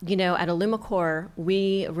Illumicor,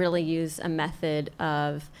 we really use a method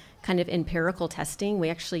of kind of empirical testing. We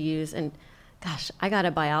actually use, I got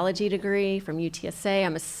a biology degree from UTSA.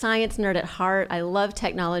 I'm a science nerd at heart. I love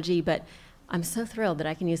technology, but I'm so thrilled that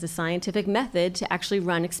I can use a scientific method to actually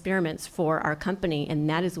run experiments for our company, and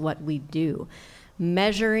that is what we do.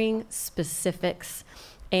 Measuring specifics,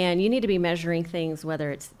 and you need to be measuring things,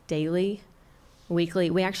 whether it's daily,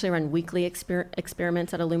 weekly. We actually run weekly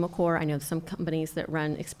experiments at Illumicor. I know some companies that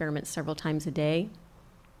run experiments several times a day,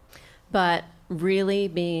 but really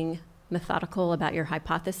being methodical about your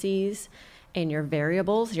hypotheses and your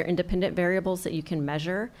variables, your independent variables that you can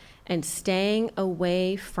measure, and staying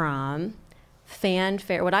away from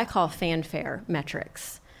fanfare, what I call fanfare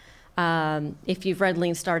metrics. If you've read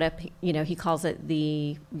Lean Startup, he calls it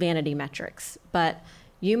the vanity metrics. But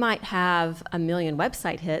you might have 1 million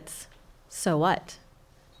website hits. So what?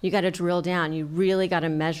 You got to drill down. You really got to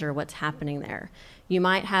measure what's happening there. You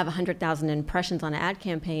might have 100,000 impressions on an ad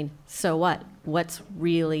campaign. So what? What's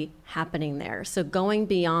really happening there? So going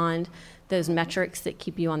beyond those metrics that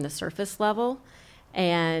keep you on the surface level,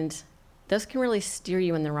 and those can really steer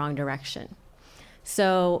you in the wrong direction.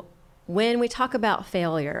 So when we talk about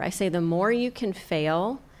failure, I say the more you can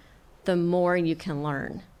fail, the more you can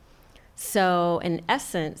learn. So in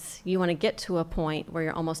essence, you want to get to a point where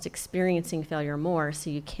you're almost experiencing failure more so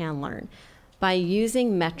you can learn. By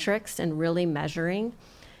using metrics and really measuring,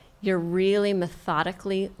 you're really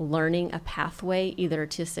methodically learning a pathway either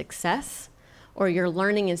to success, or you're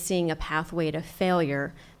learning and seeing a pathway to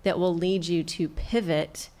failure that will lead you to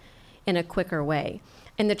pivot in a quicker way.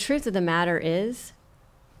 And the truth of the matter is,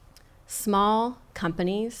 small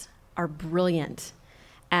companies are brilliant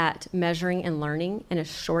at measuring and learning in a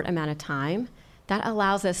short amount of time. That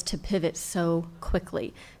allows us to pivot so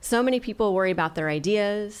quickly. So many people worry about their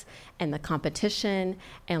ideas and the competition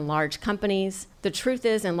and large companies. The truth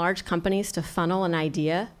is, in large companies, to funnel an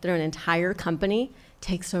idea through an entire company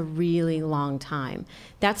takes a really long time.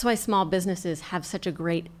 That's why small businesses have such a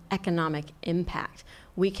great economic impact.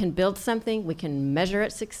 We can build something, we can measure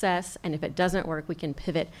its success, and if it doesn't work, we can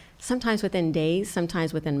pivot sometimes within days,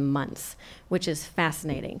 sometimes within months, which is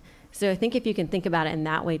fascinating. So I think if you can think about it in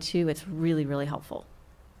that way too, it's really, really helpful.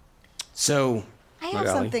 So I have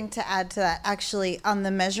something to add to that, actually, on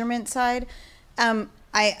the measurement side.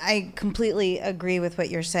 I completely agree with what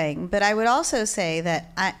you're saying, but I would also say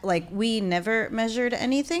that we never measured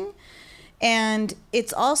anything, and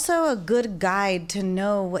it's also a good guide to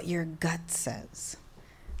know what your gut says,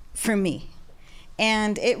 for me.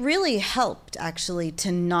 And it really helped, actually,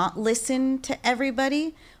 to not listen to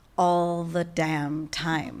everybody all the damn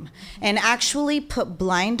time and actually put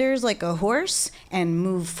blinders like a horse and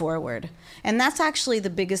move forward. And that's actually the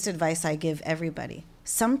biggest advice I give everybody.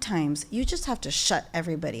 Sometimes you just have to shut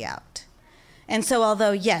everybody out. And so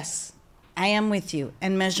although, yes, I am with you,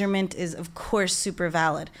 and measurement is, of course, super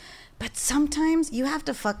valid, but sometimes you have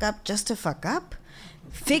to fuck up just to fuck up.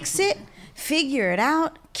 Fix it, figure it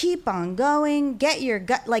out, keep on going, get your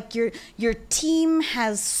gut, like your team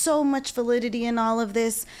has so much validity in all of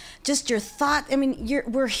this. Just your thought,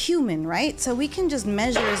 we're human, right? So we can just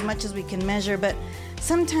measure as much as we can measure, but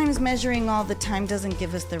sometimes measuring all the time doesn't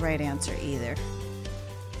give us the right answer either.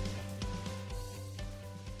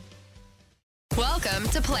 Welcome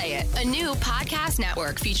to Play It, a new podcast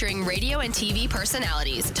network featuring radio and TV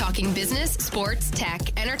personalities talking business, sports,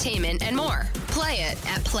 tech, entertainment, and more. Play it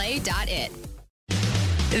at play.it.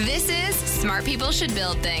 This is Smart People Should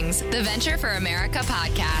Build Things, the Venture for America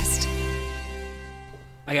podcast.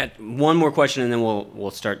 I got one more question, and then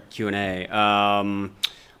we'll start Q&A. I'm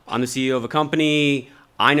the CEO of a company.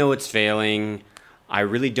 I know it's failing. I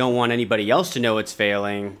really don't want anybody else to know it's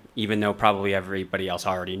failing, even though probably everybody else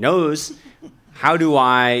already knows. How do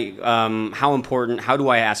I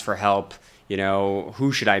ask for help?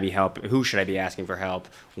 Who should I be asking for help?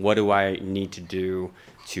 What do I need to do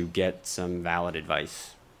to get some valid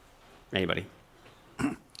advice? Anybody?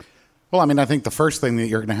 Well, I think the first thing that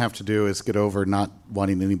you're going to have to do is get over not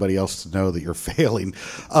wanting anybody else to know that you're failing.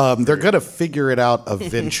 They're going to figure it out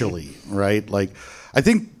eventually, right? I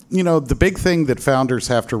think, the big thing that founders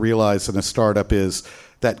have to realize in a startup is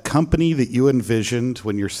that company that you envisioned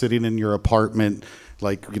when you're sitting in your apartment,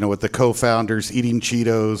 with the co-founders eating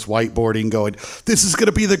Cheetos, whiteboarding, going, this is going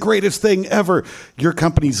to be the greatest thing ever. Your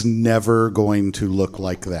company's never going to look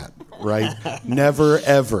like that, right? Never,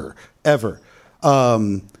 ever, ever.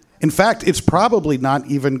 In fact, it's probably not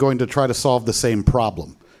even going to try to solve the same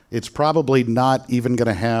problem. It's probably not even going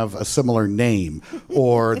to have a similar name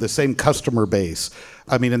or the same customer base.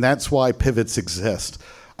 And that's why pivots exist.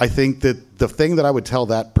 I think that the thing that I would tell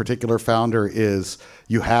that particular founder is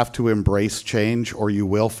you have to embrace change or you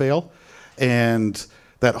will fail. And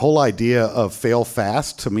that whole idea of fail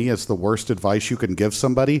fast, to me, is the worst advice you can give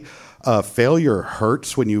somebody. Failure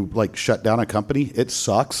hurts when you shut down a company. It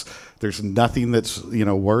sucks. There's nothing that's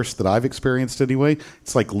worse that I've experienced anyway.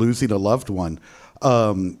 It's like losing a loved one.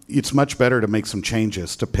 It's much better to make some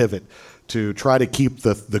changes, to pivot, to try to keep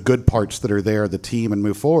the good parts that are there, the team, and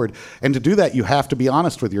move forward. And to do that, you have to be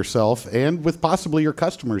honest with yourself and with possibly your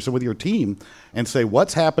customers and with your team and say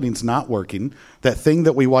what's happening's not working. That thing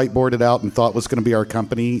that we whiteboarded out and thought was going to be our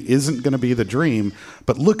company isn't going to be the dream.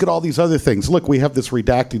 But look at all these other things. Look, we have this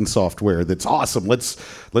redacting software that's awesome. Let's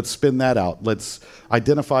spin that out. Let's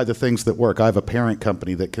identify the things that work. I have a parent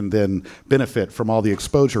company that can then benefit from all the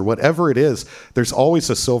exposure. Whatever it is, there's always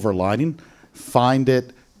a silver lining. Find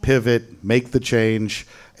it, pivot, make the change,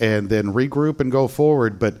 and then regroup and go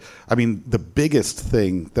forward. But I mean, the biggest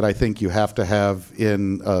thing that I think you have to have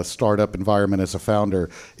in a startup environment as a founder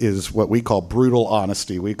is what we call brutal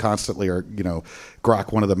honesty. We constantly are,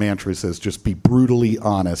 Grok, one of the mantras is just be brutally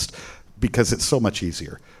honest, because it's so much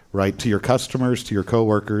easier, right? To your customers, to your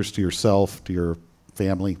coworkers, to yourself, to your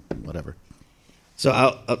family, whatever. So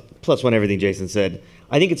I'll plus one everything Jason said.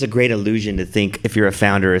 I think it's a great illusion to think if you're a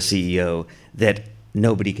founder or a CEO that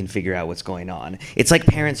nobody can figure out what's going on. It's like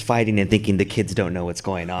parents fighting and thinking the kids don't know what's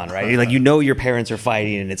going on, right? You're like, your parents are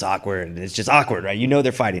fighting and it's awkward and it's just awkward, right?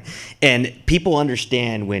 They're fighting. And people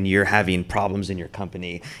understand when you're having problems in your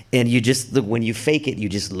company, and you just look, when you fake it, you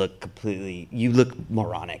just look you look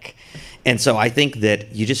moronic. And so I think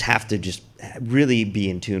that you just have to just really be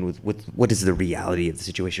in tune with what is the reality of the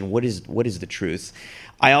situation? What is the truth?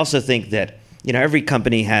 I also think that, every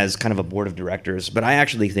company has kind of a board of directors, but I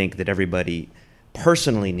actually think that everybody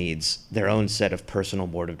personally needs their own set of personal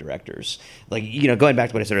board of directors. Like, going back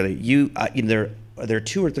to what I said earlier, there are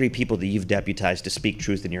 2 or 3 people that you've deputized to speak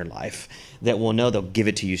truth in your life that will know they'll give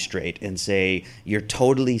it to you straight and say, you're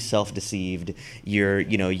totally self-deceived.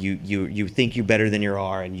 You think you're better than you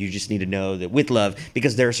are, and you just need to know that with love,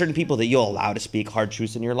 because there are certain people that you'll allow to speak hard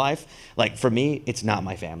truths in your life. Like for me, it's not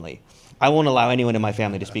my family. I won't allow anyone in my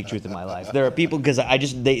family to speak truth in my life. There are people, because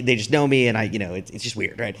they just know me, and it's just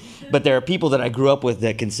weird, right? But there are people that I grew up with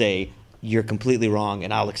that can say, you're completely wrong,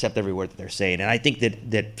 and I'll accept every word that they're saying. And I think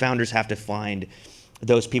that founders have to find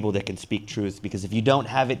those people that can speak truth, because if you don't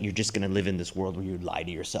have it, you're just going to live in this world where you lie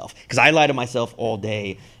to yourself. Because I lie to myself all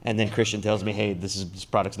day, and then Christian tells me, hey, this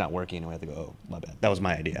product's not working, and I have to go, oh, my bad. That was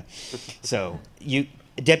my idea. So you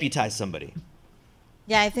deputize somebody.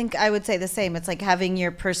 Yeah, I think I would say the same. It's like having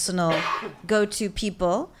your personal go-to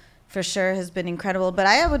people, for sure, has been incredible. But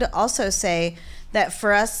I would also say that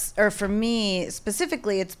for us, or for me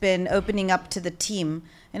specifically, it's been opening up to the team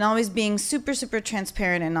and always being super, super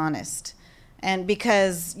transparent and honest. And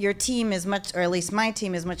because your team is much, or at least my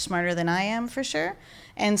team is much smarter than I am, for sure.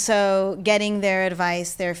 And so getting their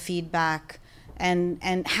advice, their feedback,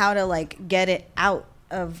 and how to get it out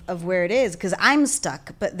of where it is, because I'm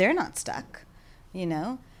stuck, but they're not stuck.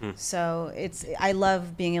 So I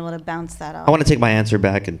love being able to bounce that off. I want to take my answer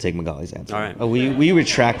back and take Magali's answer. All right. Oh, we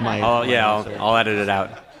retract my. Oh yeah, I'll edit it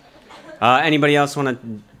out. Anybody else want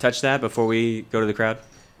to touch that before we go to the crowd?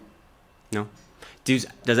 No. Does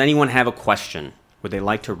anyone have a question? Would they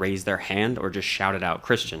like to raise their hand or just shout it out?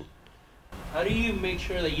 Christian. How do you make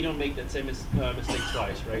sure that you don't make that same mistake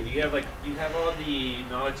twice, right? You have all the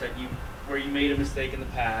knowledge that where you made a mistake in the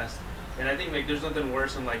past. And I think there's nothing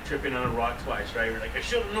worse than tripping on a rock twice, right? You're like, I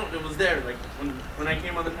should have known it was there. Like when I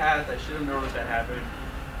came on the path, I should have known that happened.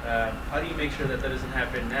 How do you make sure that doesn't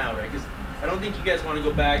happen now, right? Because I don't think you guys want to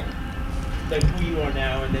go back like who you are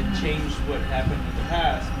now and then change what happened in the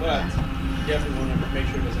past, but you definitely want to make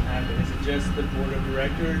sure it doesn't happen. Is it just the board of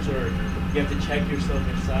directors, or you have to check yourself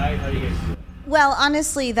inside? How do you guys do it? Well,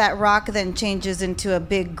 honestly, that rock then changes into a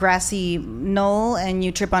big grassy knoll, and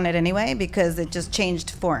you trip on it anyway because it just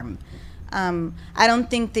changed form. I don't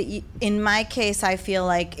think that in my case, I feel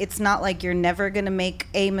like it's not like you're never going to make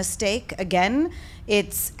a mistake again.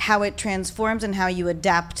 It's how it transforms and how you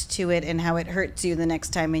adapt to it and how it hurts you the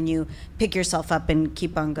next time, and you pick yourself up and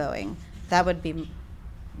keep on going. That would be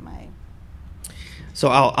my. So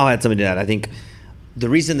I'll add something to that. I think the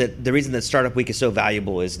reason that Startup Week is so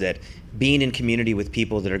valuable is that being in community with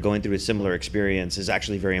people that are going through a similar experience is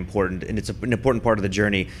actually very important, and it's an important part of the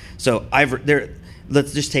journey. So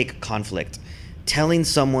let's just take conflict. Telling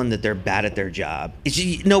someone that they're bad at their job,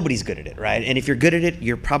 nobody's good at it, right? And if you're good at it,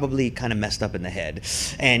 you're probably kind of messed up in the head,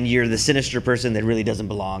 and you're the sinister person that really doesn't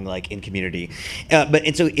belong in community.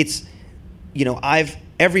 So it's,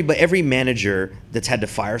 every manager that's had to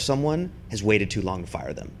fire someone has waited too long to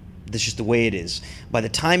fire them. That's just the way it is. By the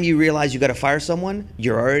time you realize you got to fire someone,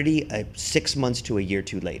 you're already 6 months to a year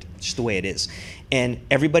too late. It's just the way it is. And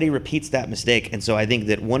everybody repeats that mistake. And so I think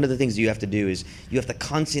that one of the things you have to do is you have to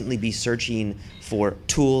constantly be searching for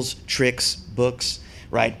tools, tricks, books,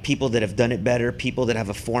 right? People that have done it better, people that have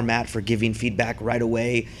a format for giving feedback right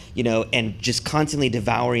away, and just constantly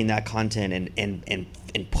devouring that content and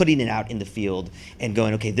and putting it out in the field and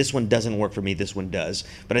going, okay, this one doesn't work for me, this one does.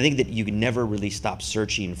 But I think that you can never really stop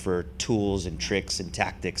searching for tools and tricks and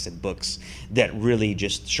tactics and books that really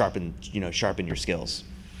just sharpen your skills.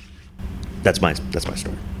 That's my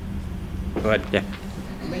story. Go ahead. Yeah.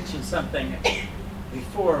 You mentioned something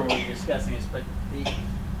before when we were discussing this, but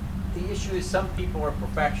the issue is some people are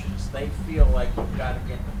perfectionists. They feel like you've got to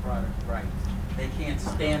get the product right. They can't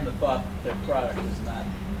stand the thought that their product is not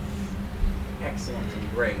excellent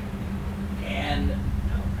and great. And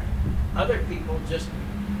other people just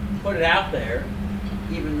put it out there,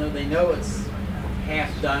 even though they know it's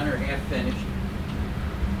half done or half finished.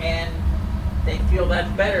 And they feel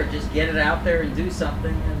that's better. Just get it out there and do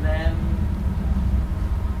something, and then,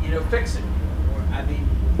 fix it.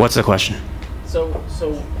 What's the question? So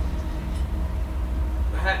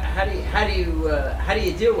how do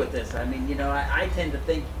you deal with this? I tend to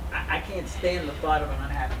think I can't stand the thought of an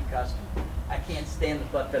unhappy customer. I can't stand the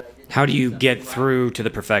thought that I didn't. How do you get through to the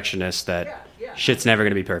perfectionist that shit's never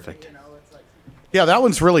going to be perfect? Yeah, that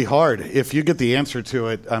one's really hard. If you get the answer to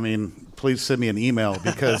it, please send me an email,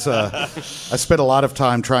 because I spent a lot of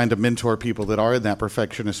time trying to mentor people that are in that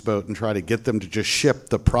perfectionist boat and try to get them to just ship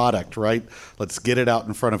the product, right? Let's get it out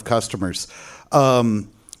in front of customers.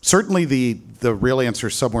 Certainly the real answer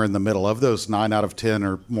is somewhere in the middle. Of those 9 out of 10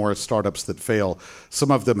 or more startups that fail,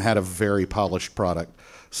 some of them had a very polished product.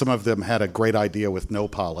 Some of them had a great idea with no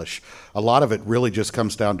polish. A lot of it really just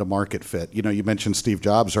comes down to market fit. You mentioned Steve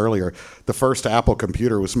Jobs earlier. The first Apple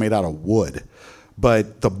computer was made out of wood,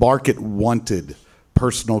 but the market wanted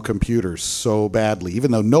personal computers so badly,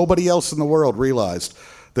 even though nobody else in the world realized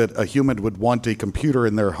that a human would want a computer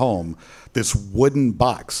in their home. This wooden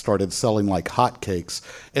box started selling like hotcakes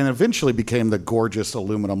and eventually became the gorgeous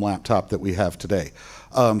aluminum laptop that we have today.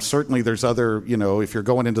 Certainly there's other, if you're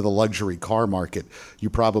going into the luxury car market, you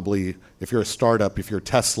probably, if you're a startup, if you're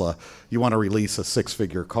Tesla, you want to release a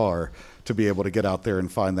 6-figure car to be able to get out there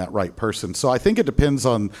and find that right person. So I think it depends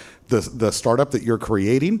on the startup that you're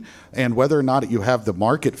creating and whether or not you have the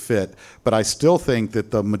market fit. But I still think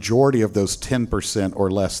that the majority of those 10% or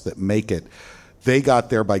less that make it, they got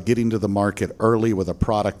there by getting to the market early with a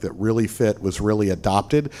product that really fit, was really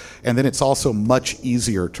adopted. And then it's also much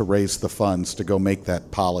easier to raise the funds to go make that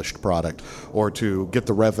polished product or to get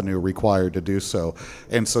the revenue required to do so.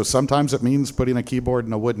 And so sometimes it means putting a keyboard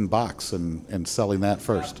in a wooden box and selling that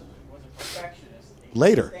first.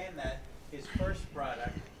 Later. That his first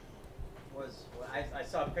product was, I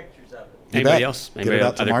saw pictures of it. Anybody else? Anybody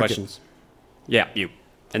else? Other questions? Yeah, you.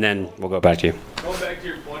 And then we'll go back to you. Going back to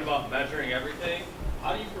your point about measuring everything,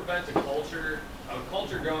 how do you prevent a culture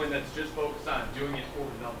going that's just focused on doing it for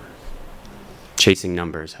numbers? Chasing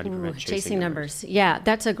numbers. How do you prevent chasing numbers? Yeah,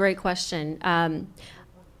 that's a great question.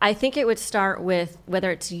 I think it would start with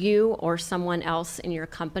whether it's you or someone else in your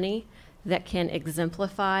company that can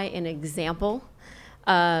exemplify an example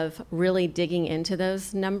of really digging into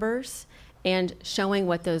those numbers and showing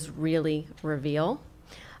what those really reveal.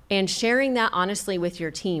 And sharing that honestly with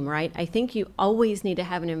your team, right? I think you always need to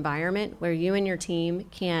have an environment where you and your team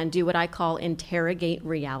can do what I call interrogate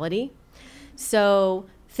reality. So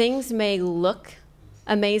things may look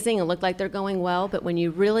amazing and look like they're going well, but when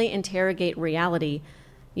you really interrogate reality,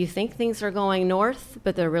 you think things are going north,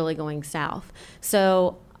 but they're really going south.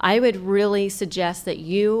 So I would really suggest that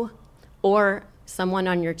you or someone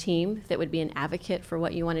on your team that would be an advocate for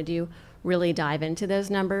what you want to do really dive into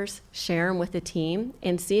those numbers, share them with the team,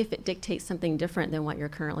 and see if it dictates something different than what you're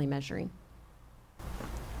currently measuring.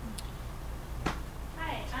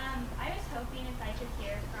 Hi, I was hoping if I could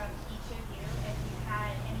hear from each of you if you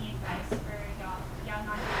had any advice for young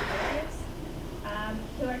entrepreneurs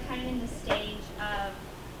who are kind of in the stage of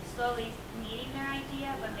slowly meeting their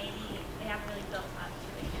idea, but maybe they haven't really built up to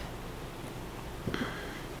it yet.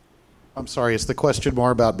 I'm sorry, is the question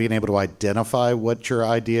more about being able to identify what your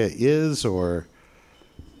idea is, or?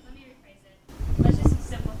 Let me rephrase it. Let's just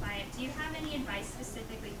simplify it. Do you have any advice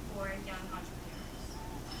specifically for young entrepreneurs?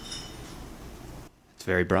 It's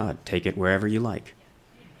very broad. Take it wherever you like.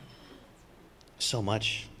 So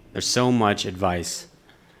much. There's so much advice.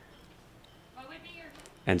 What would be your...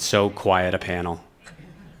 And so quiet a panel.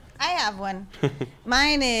 I have one.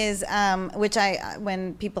 Mine is, which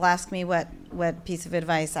when people ask me what piece of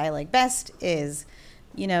advice I like best is,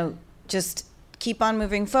 just keep on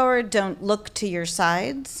moving forward. Don't look to your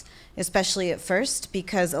sides, especially at first,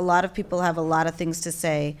 because a lot of people have a lot of things to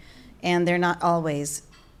say, and they're not always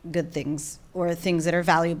good things or things that are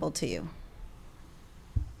valuable to you.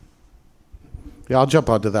 Yeah, I'll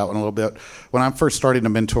jump onto that one a little bit. When I'm first starting to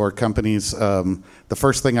mentor companies, the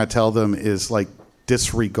first thing I tell them is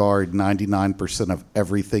disregard 99% of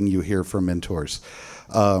everything you hear from mentors.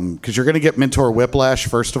 Because you're going to get mentor whiplash,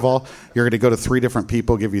 first of all. You're going to go to 3 different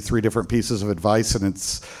people, give you 3 different pieces of advice, and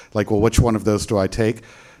it's like, well, which one of those do I take?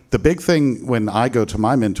 The big thing when I go to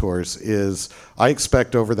my mentors is I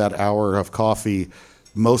expect over that hour of coffee,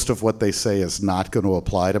 most of what they say is not going to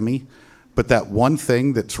apply to me. But that one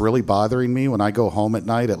thing that's really bothering me when I go home at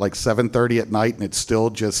night at like 7:30 at night and it's still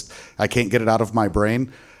just, I can't get it out of my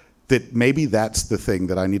brain, that maybe that's the thing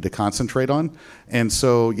that I need to concentrate on. And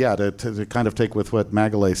so, yeah, to kind of take with what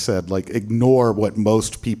Magalay said, like ignore what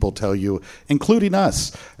most people tell you, including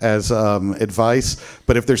us, as advice.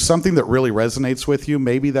 But if there's something that really resonates with you,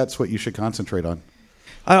 maybe that's what you should concentrate on.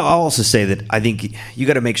 I'll also say that I think you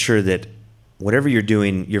got to make sure that whatever you're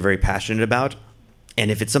doing, you're very passionate about. And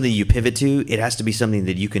if it's something you pivot to, it has to be something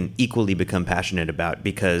that you can equally become passionate about,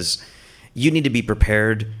 because you need to be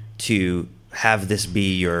prepared to have this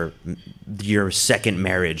be your second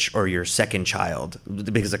marriage or your second child,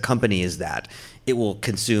 because a company is that. It will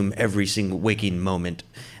consume every single waking moment,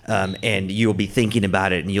 and you'll be thinking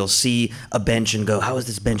about it, and you'll see a bench and go, how is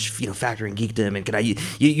this bench factoring geekdom, and can I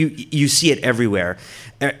you see it everywhere.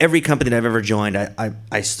 Every company that I've ever joined,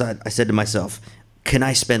 I said to myself, can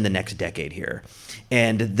I spend the next decade here?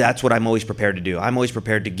 And that's what I'm always prepared to do. I'm always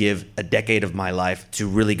prepared to give a decade of my life to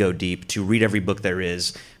really go deep, to read every book there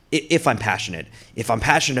is, if I'm passionate. If I'm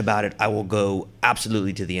passionate about it, I will go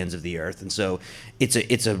absolutely to the ends of the earth. And so it's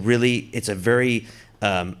a very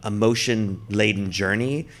emotion-laden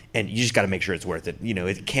journey, and you just got to make sure it's worth it.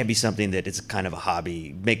 It can't be something that it's kind of a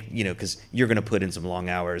hobby. Because you're going to put in some long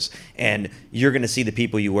hours, and you're going to see the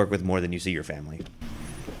people you work with more than you see your family.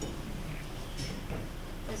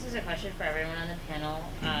 This is a question for everyone on the panel.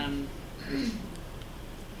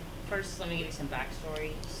 First, let me give you some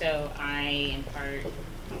backstory. So I am part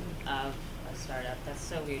of a startup. That's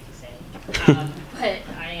so weird to say.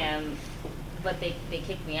 But they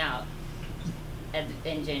kicked me out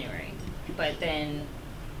in January. But then,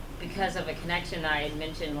 because of a connection that I had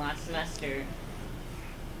mentioned last semester,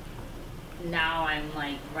 now I'm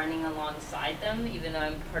like running alongside them, even though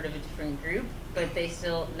I'm part of a different group. But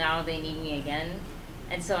now they need me again.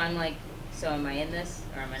 And so I'm like, so am I in this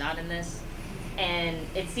or am I not in this? And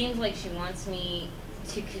it seems like she wants me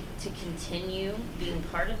to continue being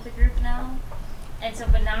part of the group now. And so,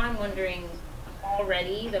 but now I'm wondering,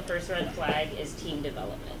 already the first red flag is team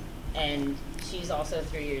development. And she's also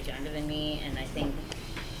 3 years younger than me, and I think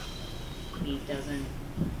she doesn't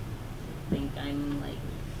think I'm like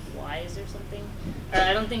wise or something. Or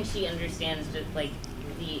I don't think she understands the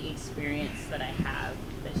experience that I have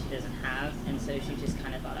that she doesn't have, and so she just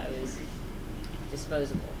kind of thought I was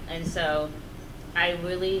disposable. And so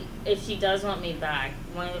if she does want me back,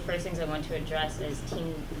 one of the first things I want to address is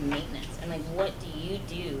team maintenance. And like, what do you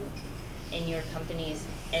do in your companies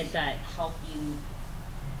that help you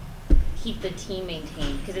keep the team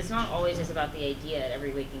maintained? Because it's not always just about the idea at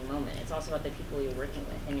every waking moment. It's also about the people you're working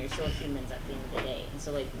with, and you're still humans at the end of the day. And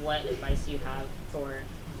so like, what advice do you have for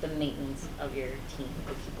the maintenance of your team,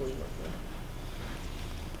 the people you work with?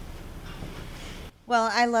 Well,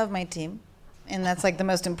 I love my team. And that's like the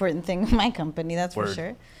most important thing in my company, that's for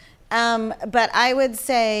sure. But I would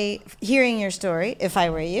say, hearing your story, if I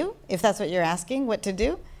were you, if that's what you're asking, what to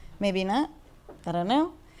do, maybe not. I don't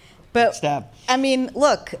know. But I mean,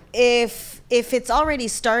 look, if it's already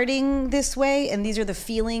starting this way, and these are the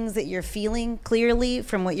feelings that you're feeling clearly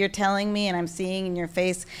from what you're telling me, and I'm seeing in your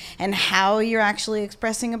face, and how you're actually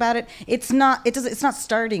expressing about it, it's not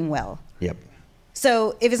starting well. Yep.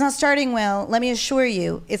 So if it's not starting well, let me assure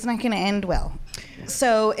you, it's not going to end well.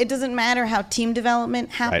 So it doesn't matter how team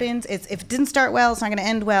development happens. Right. If it didn't start well, it's not going to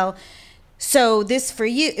end well. So this for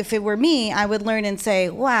you, if it were me, I would learn and say,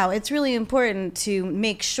 wow, it's really important to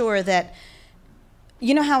make sure that,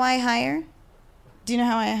 you know how I hire? Do you know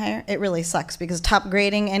how I hire? It really sucks because top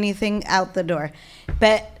grading anything out the door.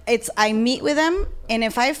 But I meet with them, and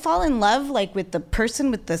if I fall in love like with the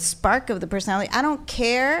person, with the spark of the personality, I don't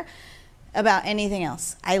care about anything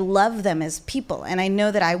else. I love them as people, and I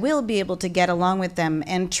know that I will be able to get along with them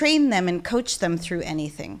and train them and coach them through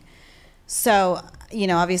anything. So,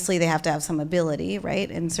 obviously they have to have some ability, right,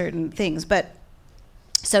 in certain things. But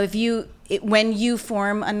so when you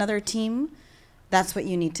form another team, that's what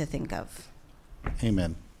you need to think of.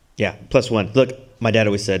 Amen. Yeah, +1. Look, my dad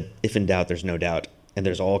always said, if in doubt, there's no doubt. And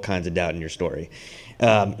there's all kinds of doubt in your story.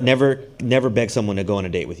 Never beg someone to go on a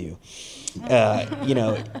date with you.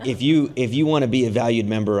 If you want to be a valued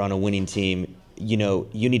member on a winning team, you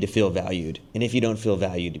need to feel valued. And if you don't feel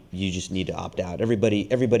valued, you just need to opt out.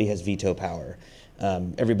 Everybody has veto power.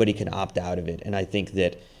 Everybody can opt out of it. And I think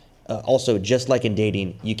that also, just like in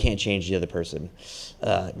dating, you can't change the other person.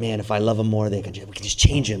 Man, if I love them more, we can just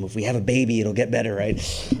change them. If we have a baby, it'll get better, right?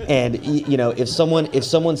 And if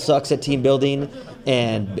someone sucks at team building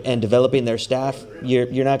and developing their staff,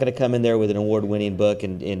 you're not going to come in there with an award-winning book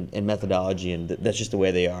and methodology, and that's just the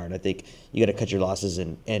way they are. And I think you got to cut your losses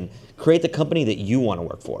and create the company that you want to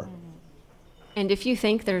work for. And if you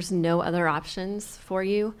think there's no other options for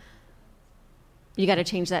you, you got to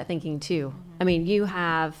change that thinking too. I mean,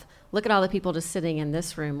 look at all the people just sitting in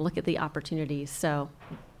this room. Look at the opportunities. So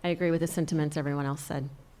I agree with the sentiments everyone else said.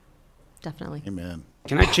 Definitely. Amen.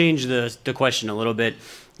 Can I change the question a little bit?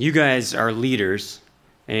 You guys are leaders,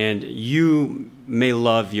 and you may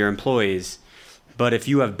love your employees, but if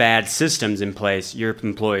you have bad systems in place, your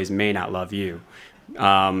employees may not love you.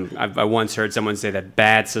 I once heard someone say that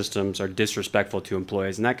bad systems are disrespectful to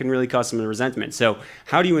employees, and that can really cause some resentment. So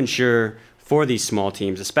how do you ensure, for these small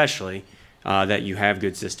teams especially, that you have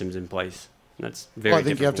good systems in place? That's very I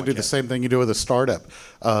think you have to do the same thing you do with a startup.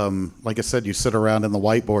 Like I said, you sit around in the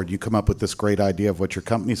whiteboard, you come up with this great idea of what your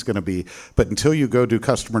company's going to be, but until you go do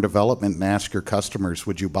customer development and ask your customers,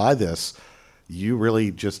 would you buy this? You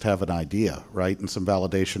really just have an idea, right? And some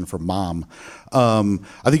validation from mom. I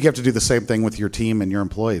think you have to do the same thing with your team and your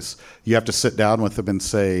employees. You have to sit down with them and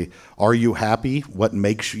say, are you happy? What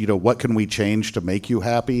makes what can we change to make you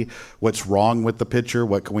happy? What's wrong with the picture?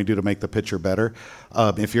 What can we do to make the picture better?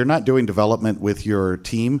 If you're not doing development with your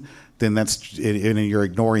team, then and you're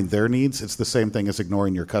ignoring their needs. It's the same thing as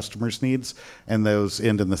ignoring your customers' needs, and those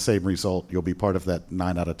end in the same result. You'll be part of that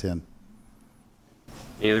 9 out of 10.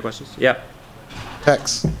 Any other questions? Yeah.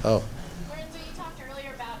 Tex. Oh. Lorenzo, you talked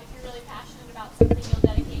earlier about if you're really passionate about something, you'll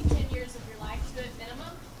dedicate 10 years of your life to it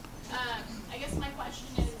minimum. I guess my question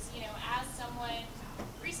is, as someone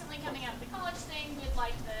recently coming out of the college thing with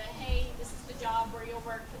like hey, this is the job where you'll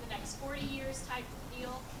work for the next 40 years type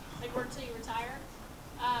deal, like work till you retire.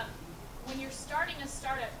 When you're starting a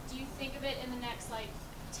startup, do you think of it in the next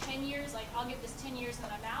 10 years, like I'll give this 10 years and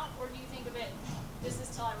then I'm out, or do you think of it, this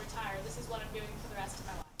is till I retire, this is what I'm doing for the rest of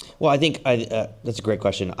my life? Well, I think that's a great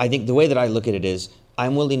question. I think the way that I look at it is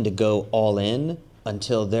I'm willing to go all in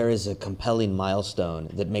until there is a compelling milestone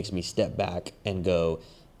that makes me step back and go,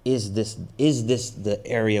 is this the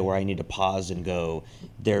area where I need to pause and go,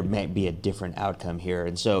 there might be a different outcome here.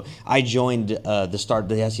 And so I joined the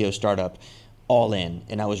SEO startup all in,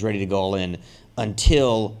 and I was ready to go all in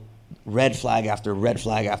until red flag after red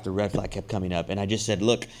flag after red flag kept coming up. And I just said,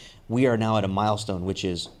 look, we are now at a milestone, which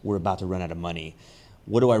is we're about to run out of money.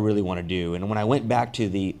 What do I really want to do? And when I went back to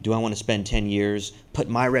do I want to spend 10 years, put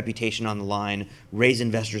my reputation on the line, raise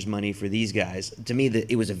investors' money for these guys, to me,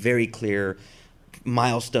 it was a very clear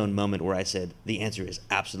milestone moment where I said, the answer is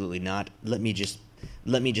absolutely not. Let me just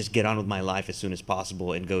get on with my life as soon as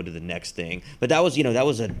possible and go to the next thing. But that was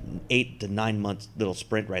an 8 to 9 month little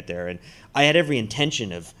sprint right there. And I had every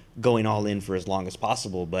intention of going all in for as long as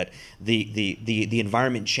possible, but the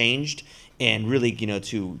environment changed. And really,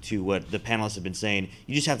 to what the panelists have been saying,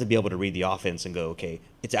 you just have to be able to read the offense and go, okay,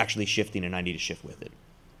 it's actually shifting and I need to shift with it.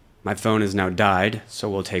 My phone has now died, so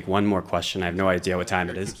we'll take one more question. I have no idea what time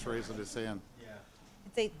it is. He's raising his hand.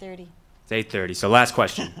 It's 8:30. It's 8:30, so last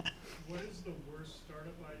question. What is the worst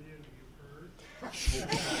startup idea that you've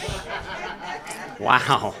heard?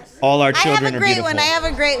 Wow. All our children I are beautiful. I have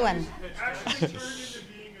a great one. It actually turned into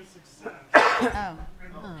being a success.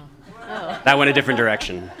 Oh. That went a different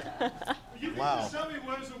direction. You can just tell me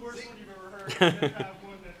what is the worst one you've ever heard, and then have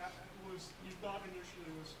one that you thought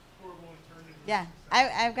initially was horrible and turned into Yeah,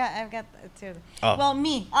 I've got two. Oh. Well,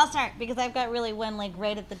 me, I'll start because I've got really one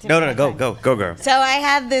right at the tip. No, go, girl. So I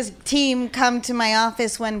had this team come to my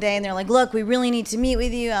office one day, and they're like, "Look, we really need to meet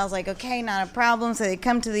with you." I was like, "Okay, not a problem." So they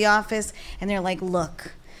come to the office, and they're like,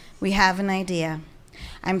 "Look, we have an idea.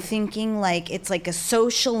 I'm thinking it's like a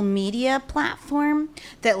social media platform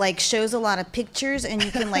that shows a lot of pictures, and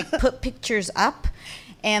you can put pictures up,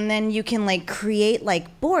 and then you can create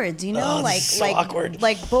boards, so awkward.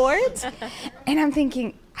 Boards." And I'm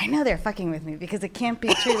thinking, I know they're fucking with me because it can't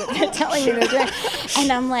be true that they're telling me they're doing.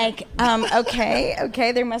 And I'm like,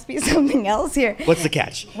 okay, there must be something else here. What's the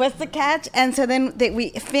catch? And so then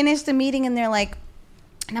we finished the meeting, and they're like,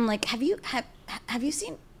 and I'm like, have you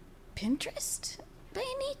seen Pinterest by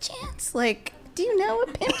any chance? Do you know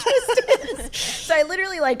what Pinterest is? So I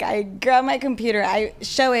literally I grab my computer, I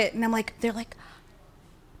show it, and I'm like, they're like,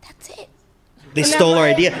 that's it. They stole our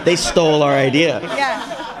idea.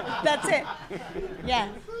 Yeah, that's it. Yeah,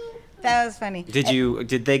 that was funny.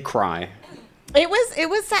 Did they cry? It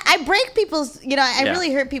was sad. I break people's, I Yeah.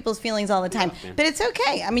 really hurt people's feelings all the time, Yeah. but it's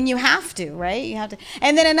okay. I mean, you have to, right? You have to.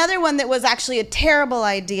 And then another one that was actually a terrible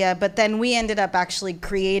idea, but then we ended up actually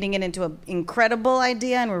creating it into an incredible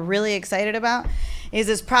idea, and we're really excited about, is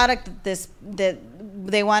this product that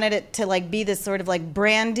they wanted it to like be this sort of like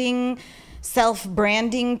branding,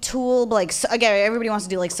 self-branding tool. Like, again, everybody wants to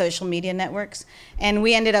do like social media networks, and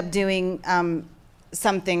we ended up doing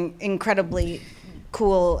something incredibly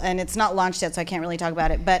cool, and it's not launched yet, so I can't really talk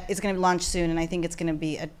about it, but it's going to be launched soon, and I think it's going to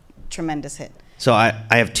be a tremendous hit. So I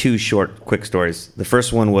have two short, quick stories. The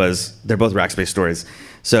first one was, they're both Rackspace stories.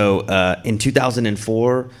 So in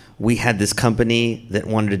 2004, we had this company that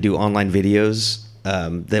wanted to do online videos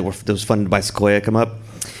that was funded by Sequoia come up.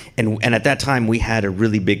 And at that time, we had a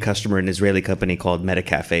really big customer, an Israeli company called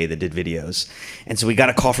MetaCafe that did videos. And so we got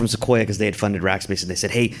a call from Sequoia because they had funded Rackspace, and they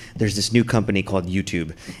said, hey, there's this new company called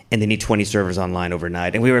YouTube, and they need 20 servers online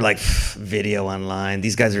overnight. And we were like, video online?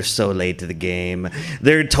 These guys are so late to the game.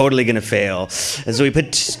 They're totally going to fail. And so we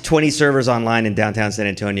put 20 servers online in downtown San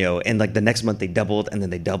Antonio, and like the next month they doubled, and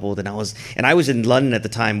then they doubled. And I was in London at the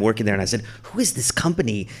time working there, and I said, who is this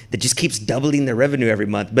company that just keeps doubling their revenue every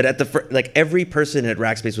month? But at every person at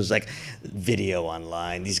Rackspace was like, video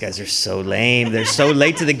online, these guys are so lame, they're so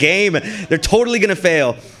late to the game, they're totally gonna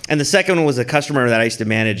fail. And the second one was a customer that I used to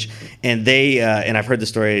manage, and they and I've heard the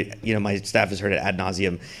story, my staff has heard it ad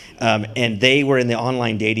nauseum, and they were in the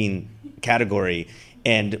online dating category.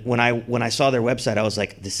 And when I saw their website, I was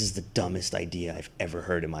like, this is the dumbest idea I've ever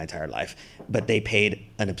heard in my entire life. But they paid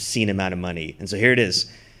an obscene amount of money. And so here it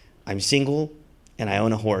is. I'm single and I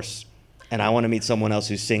own a horse, and I want to meet someone else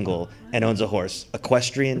who's single and owns a horse.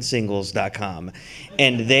 EquestrianSingles.com.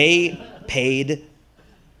 And they paid,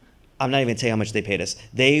 I'm not even going to tell you how much they paid us.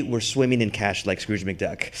 They were swimming in cash like Scrooge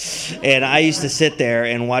McDuck. And I used to sit there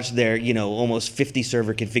and watch their, almost 50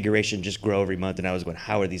 server configuration just grow every month. And I was going,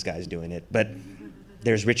 how are these guys doing it? But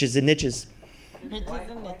there's riches and niches. Why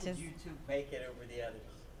did you two make it over the others?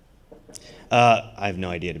 I have no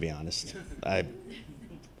idea, to be honest.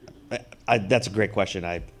 That's a great question.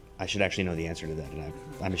 I should actually know the answer to that, and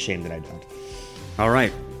I'm ashamed that I don't. All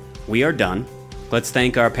right, we are done. Let's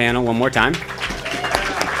thank our panel one more time.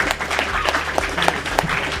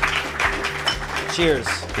 Cheers.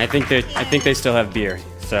 I think they still have beer,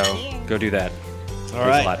 so go do that. All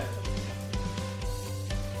right. A lot.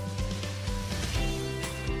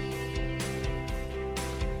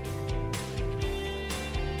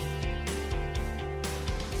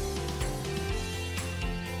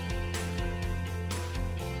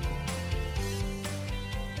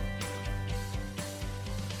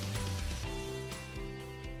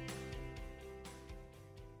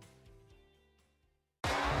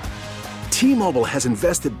 T-Mobile has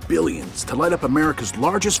invested billions to light up America's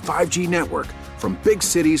largest 5G network, from big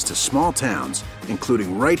cities to small towns,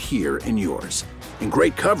 including right here in yours. And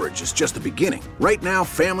great coverage is just the beginning. Right now,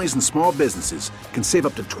 families and small businesses can save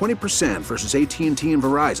up to 20% versus AT&T and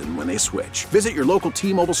Verizon when they switch. Visit your local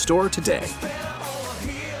T-Mobile store today.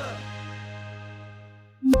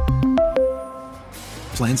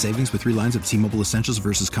 Plan savings with 3 lines of T-Mobile Essentials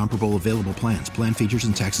versus comparable available plans. Plan features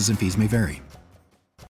and taxes and fees may vary.